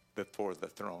before the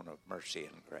throne of mercy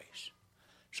and grace.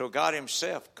 So God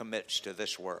himself commits to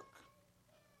this work.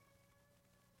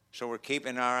 So we're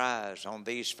keeping our eyes on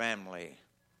these family,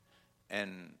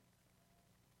 and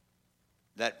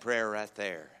that prayer right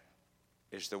there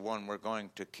is the one we're going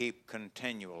to keep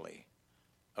continually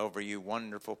over you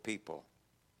wonderful people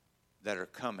that are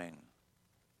coming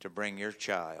to bring your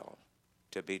child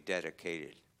to be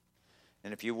dedicated.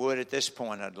 And if you would, at this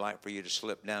point, I'd like for you to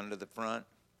slip down to the front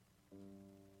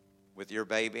with your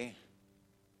baby.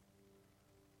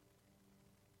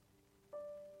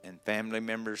 And family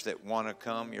members that want to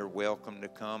come, you're welcome to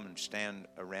come and stand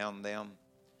around them.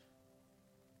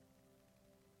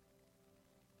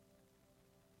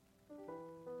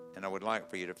 And I would like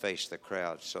for you to face the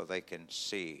crowd so they can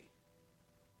see.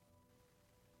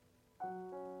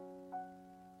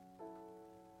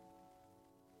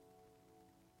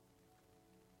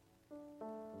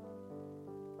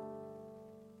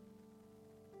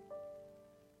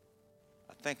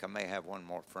 I think I may have one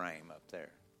more frame up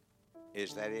there.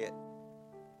 Is that it?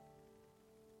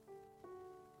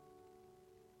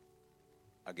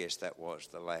 I guess that was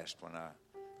the last one. I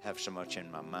have so much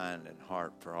in my mind and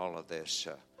heart for all of this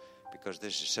because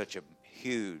this is such a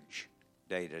huge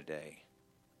day today.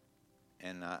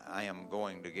 And I am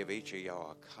going to give each of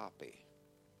y'all a copy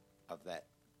of that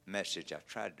message. I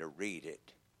tried to read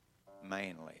it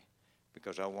mainly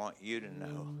because I want you to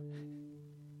know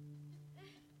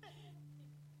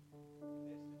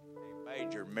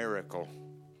major miracle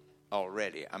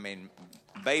already. I mean,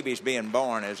 babies being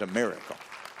born is a miracle.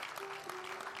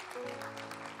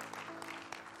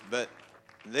 But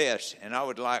this, and I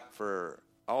would like for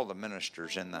all the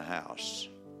ministers in the house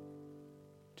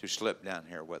to slip down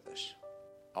here with us.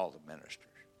 All the ministers.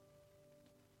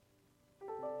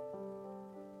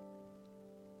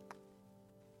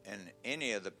 And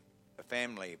any of the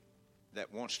family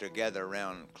that wants to gather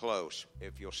around close,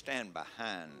 if you'll stand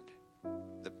behind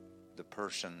the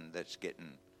person that's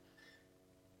getting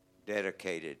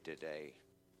dedicated today,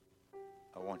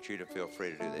 I want you to feel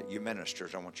free to do that. You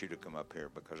ministers, I want you to come up here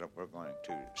because we're going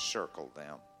to circle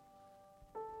them.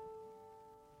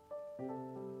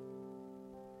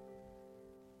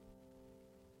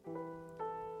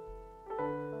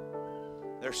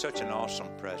 They're such an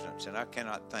awesome presence, and I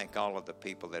cannot thank all of the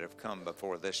people that have come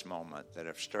before this moment that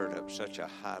have stirred up such a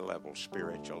high-level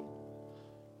spiritual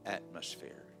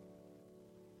atmosphere.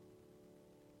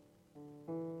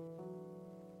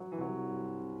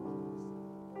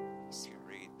 You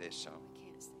read this song.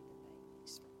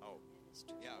 Oh,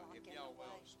 yeah, if y'all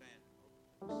will stand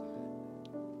aside.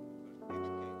 Because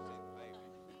people can't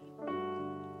see the baby.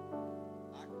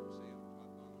 I can see them. I'm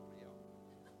on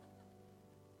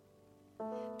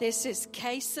y'all. This is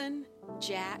Kason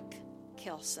Jack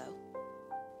Kelso.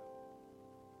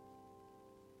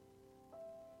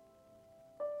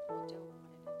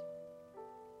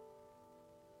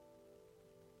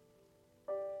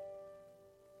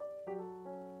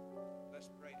 Let's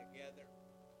pray together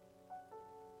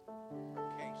for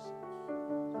Kason.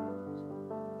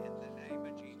 In the name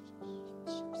of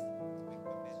Jesus, we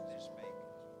commit this baby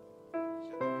to the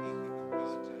keeping of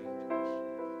God's angels,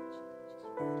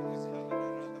 to the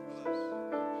covenant of the blood,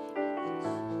 to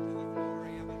the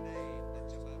glory of a name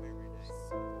that's above every name.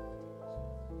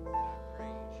 And I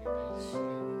praise you today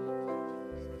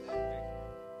for that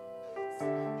victory.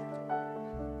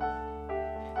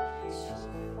 In Jesus'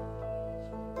 name.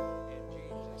 In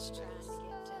Jesus' name.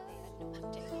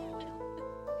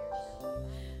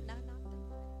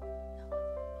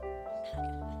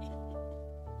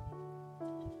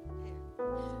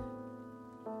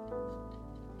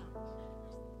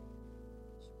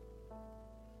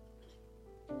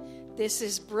 This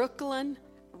is Brooklyn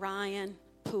Ryan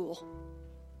Poole.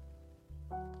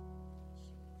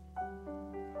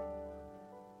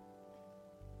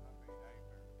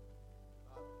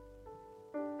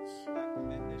 I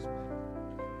commit this baby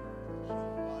to the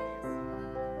body of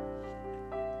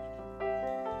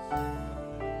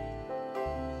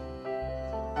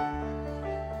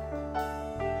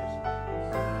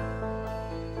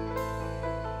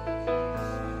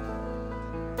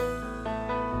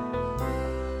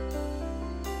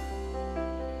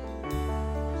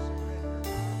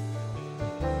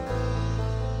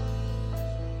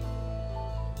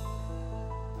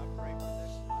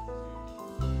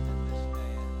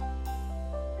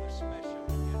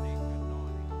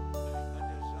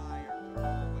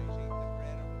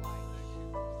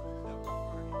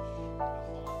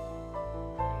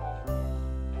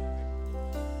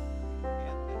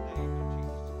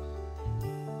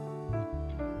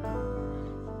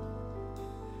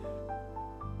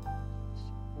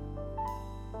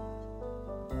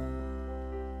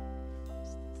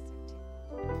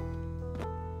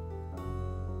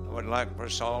would like for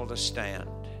us all to stand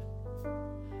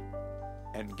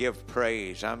and give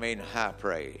praise. I mean high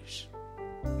praise,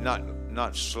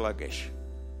 not sluggish,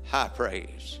 high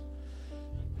praise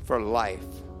for life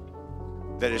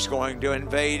that is going to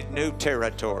invade new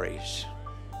territories.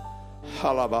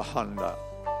 Halabahanda.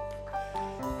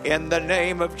 In the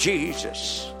name of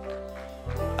Jesus,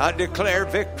 I declare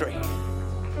victory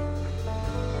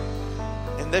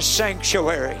in this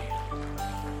sanctuary.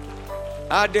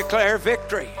 I declare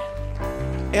victory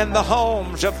in the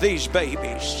homes of these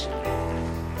babies.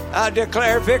 I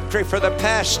declare victory for the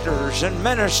pastors and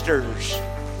ministers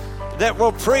that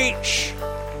will preach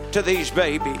to these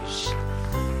babies,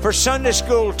 for Sunday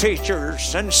school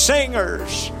teachers and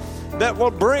singers that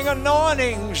will bring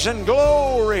anointings and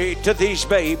glory to these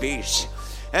babies,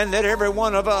 and that every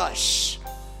one of us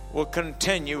will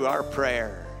continue our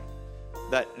prayer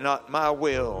that not my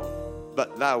will,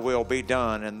 but thy will be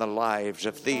done in the lives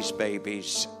of these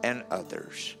babies and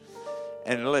others.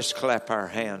 And let's clap our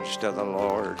hands to the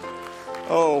Lord.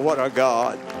 Oh, what a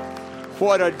God.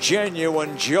 What a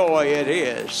genuine joy it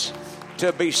is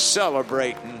to be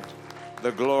celebrating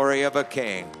the glory of a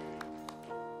King.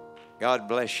 God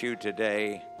bless you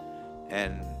today,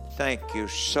 and thank you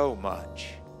so much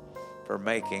for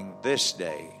making this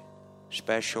day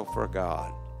special for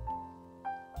God,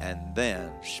 and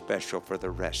then special for the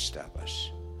rest of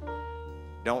us.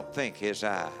 Don't think his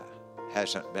eye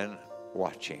hasn't been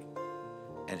watching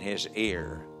and his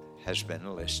ear has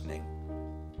been listening.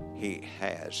 He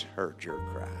has heard your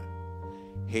cry.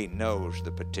 He knows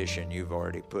the petition you've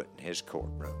already put in his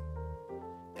courtroom,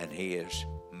 and he is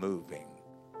moving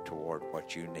toward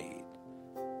what you need.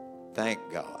 Thank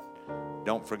God.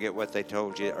 Don't forget what they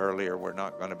told you earlier. We're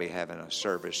not going to be having a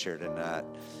service here tonight.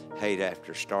 Hate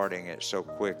after starting it so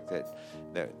quick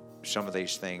that some of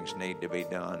these things need to be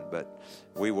done, but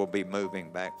we will be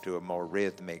moving back to a more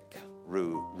rhythmic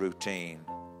routine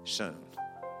soon.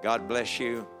 God bless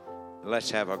you.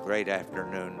 Let's have a great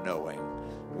afternoon knowing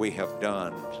we have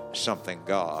done something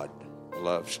God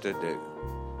loves to do.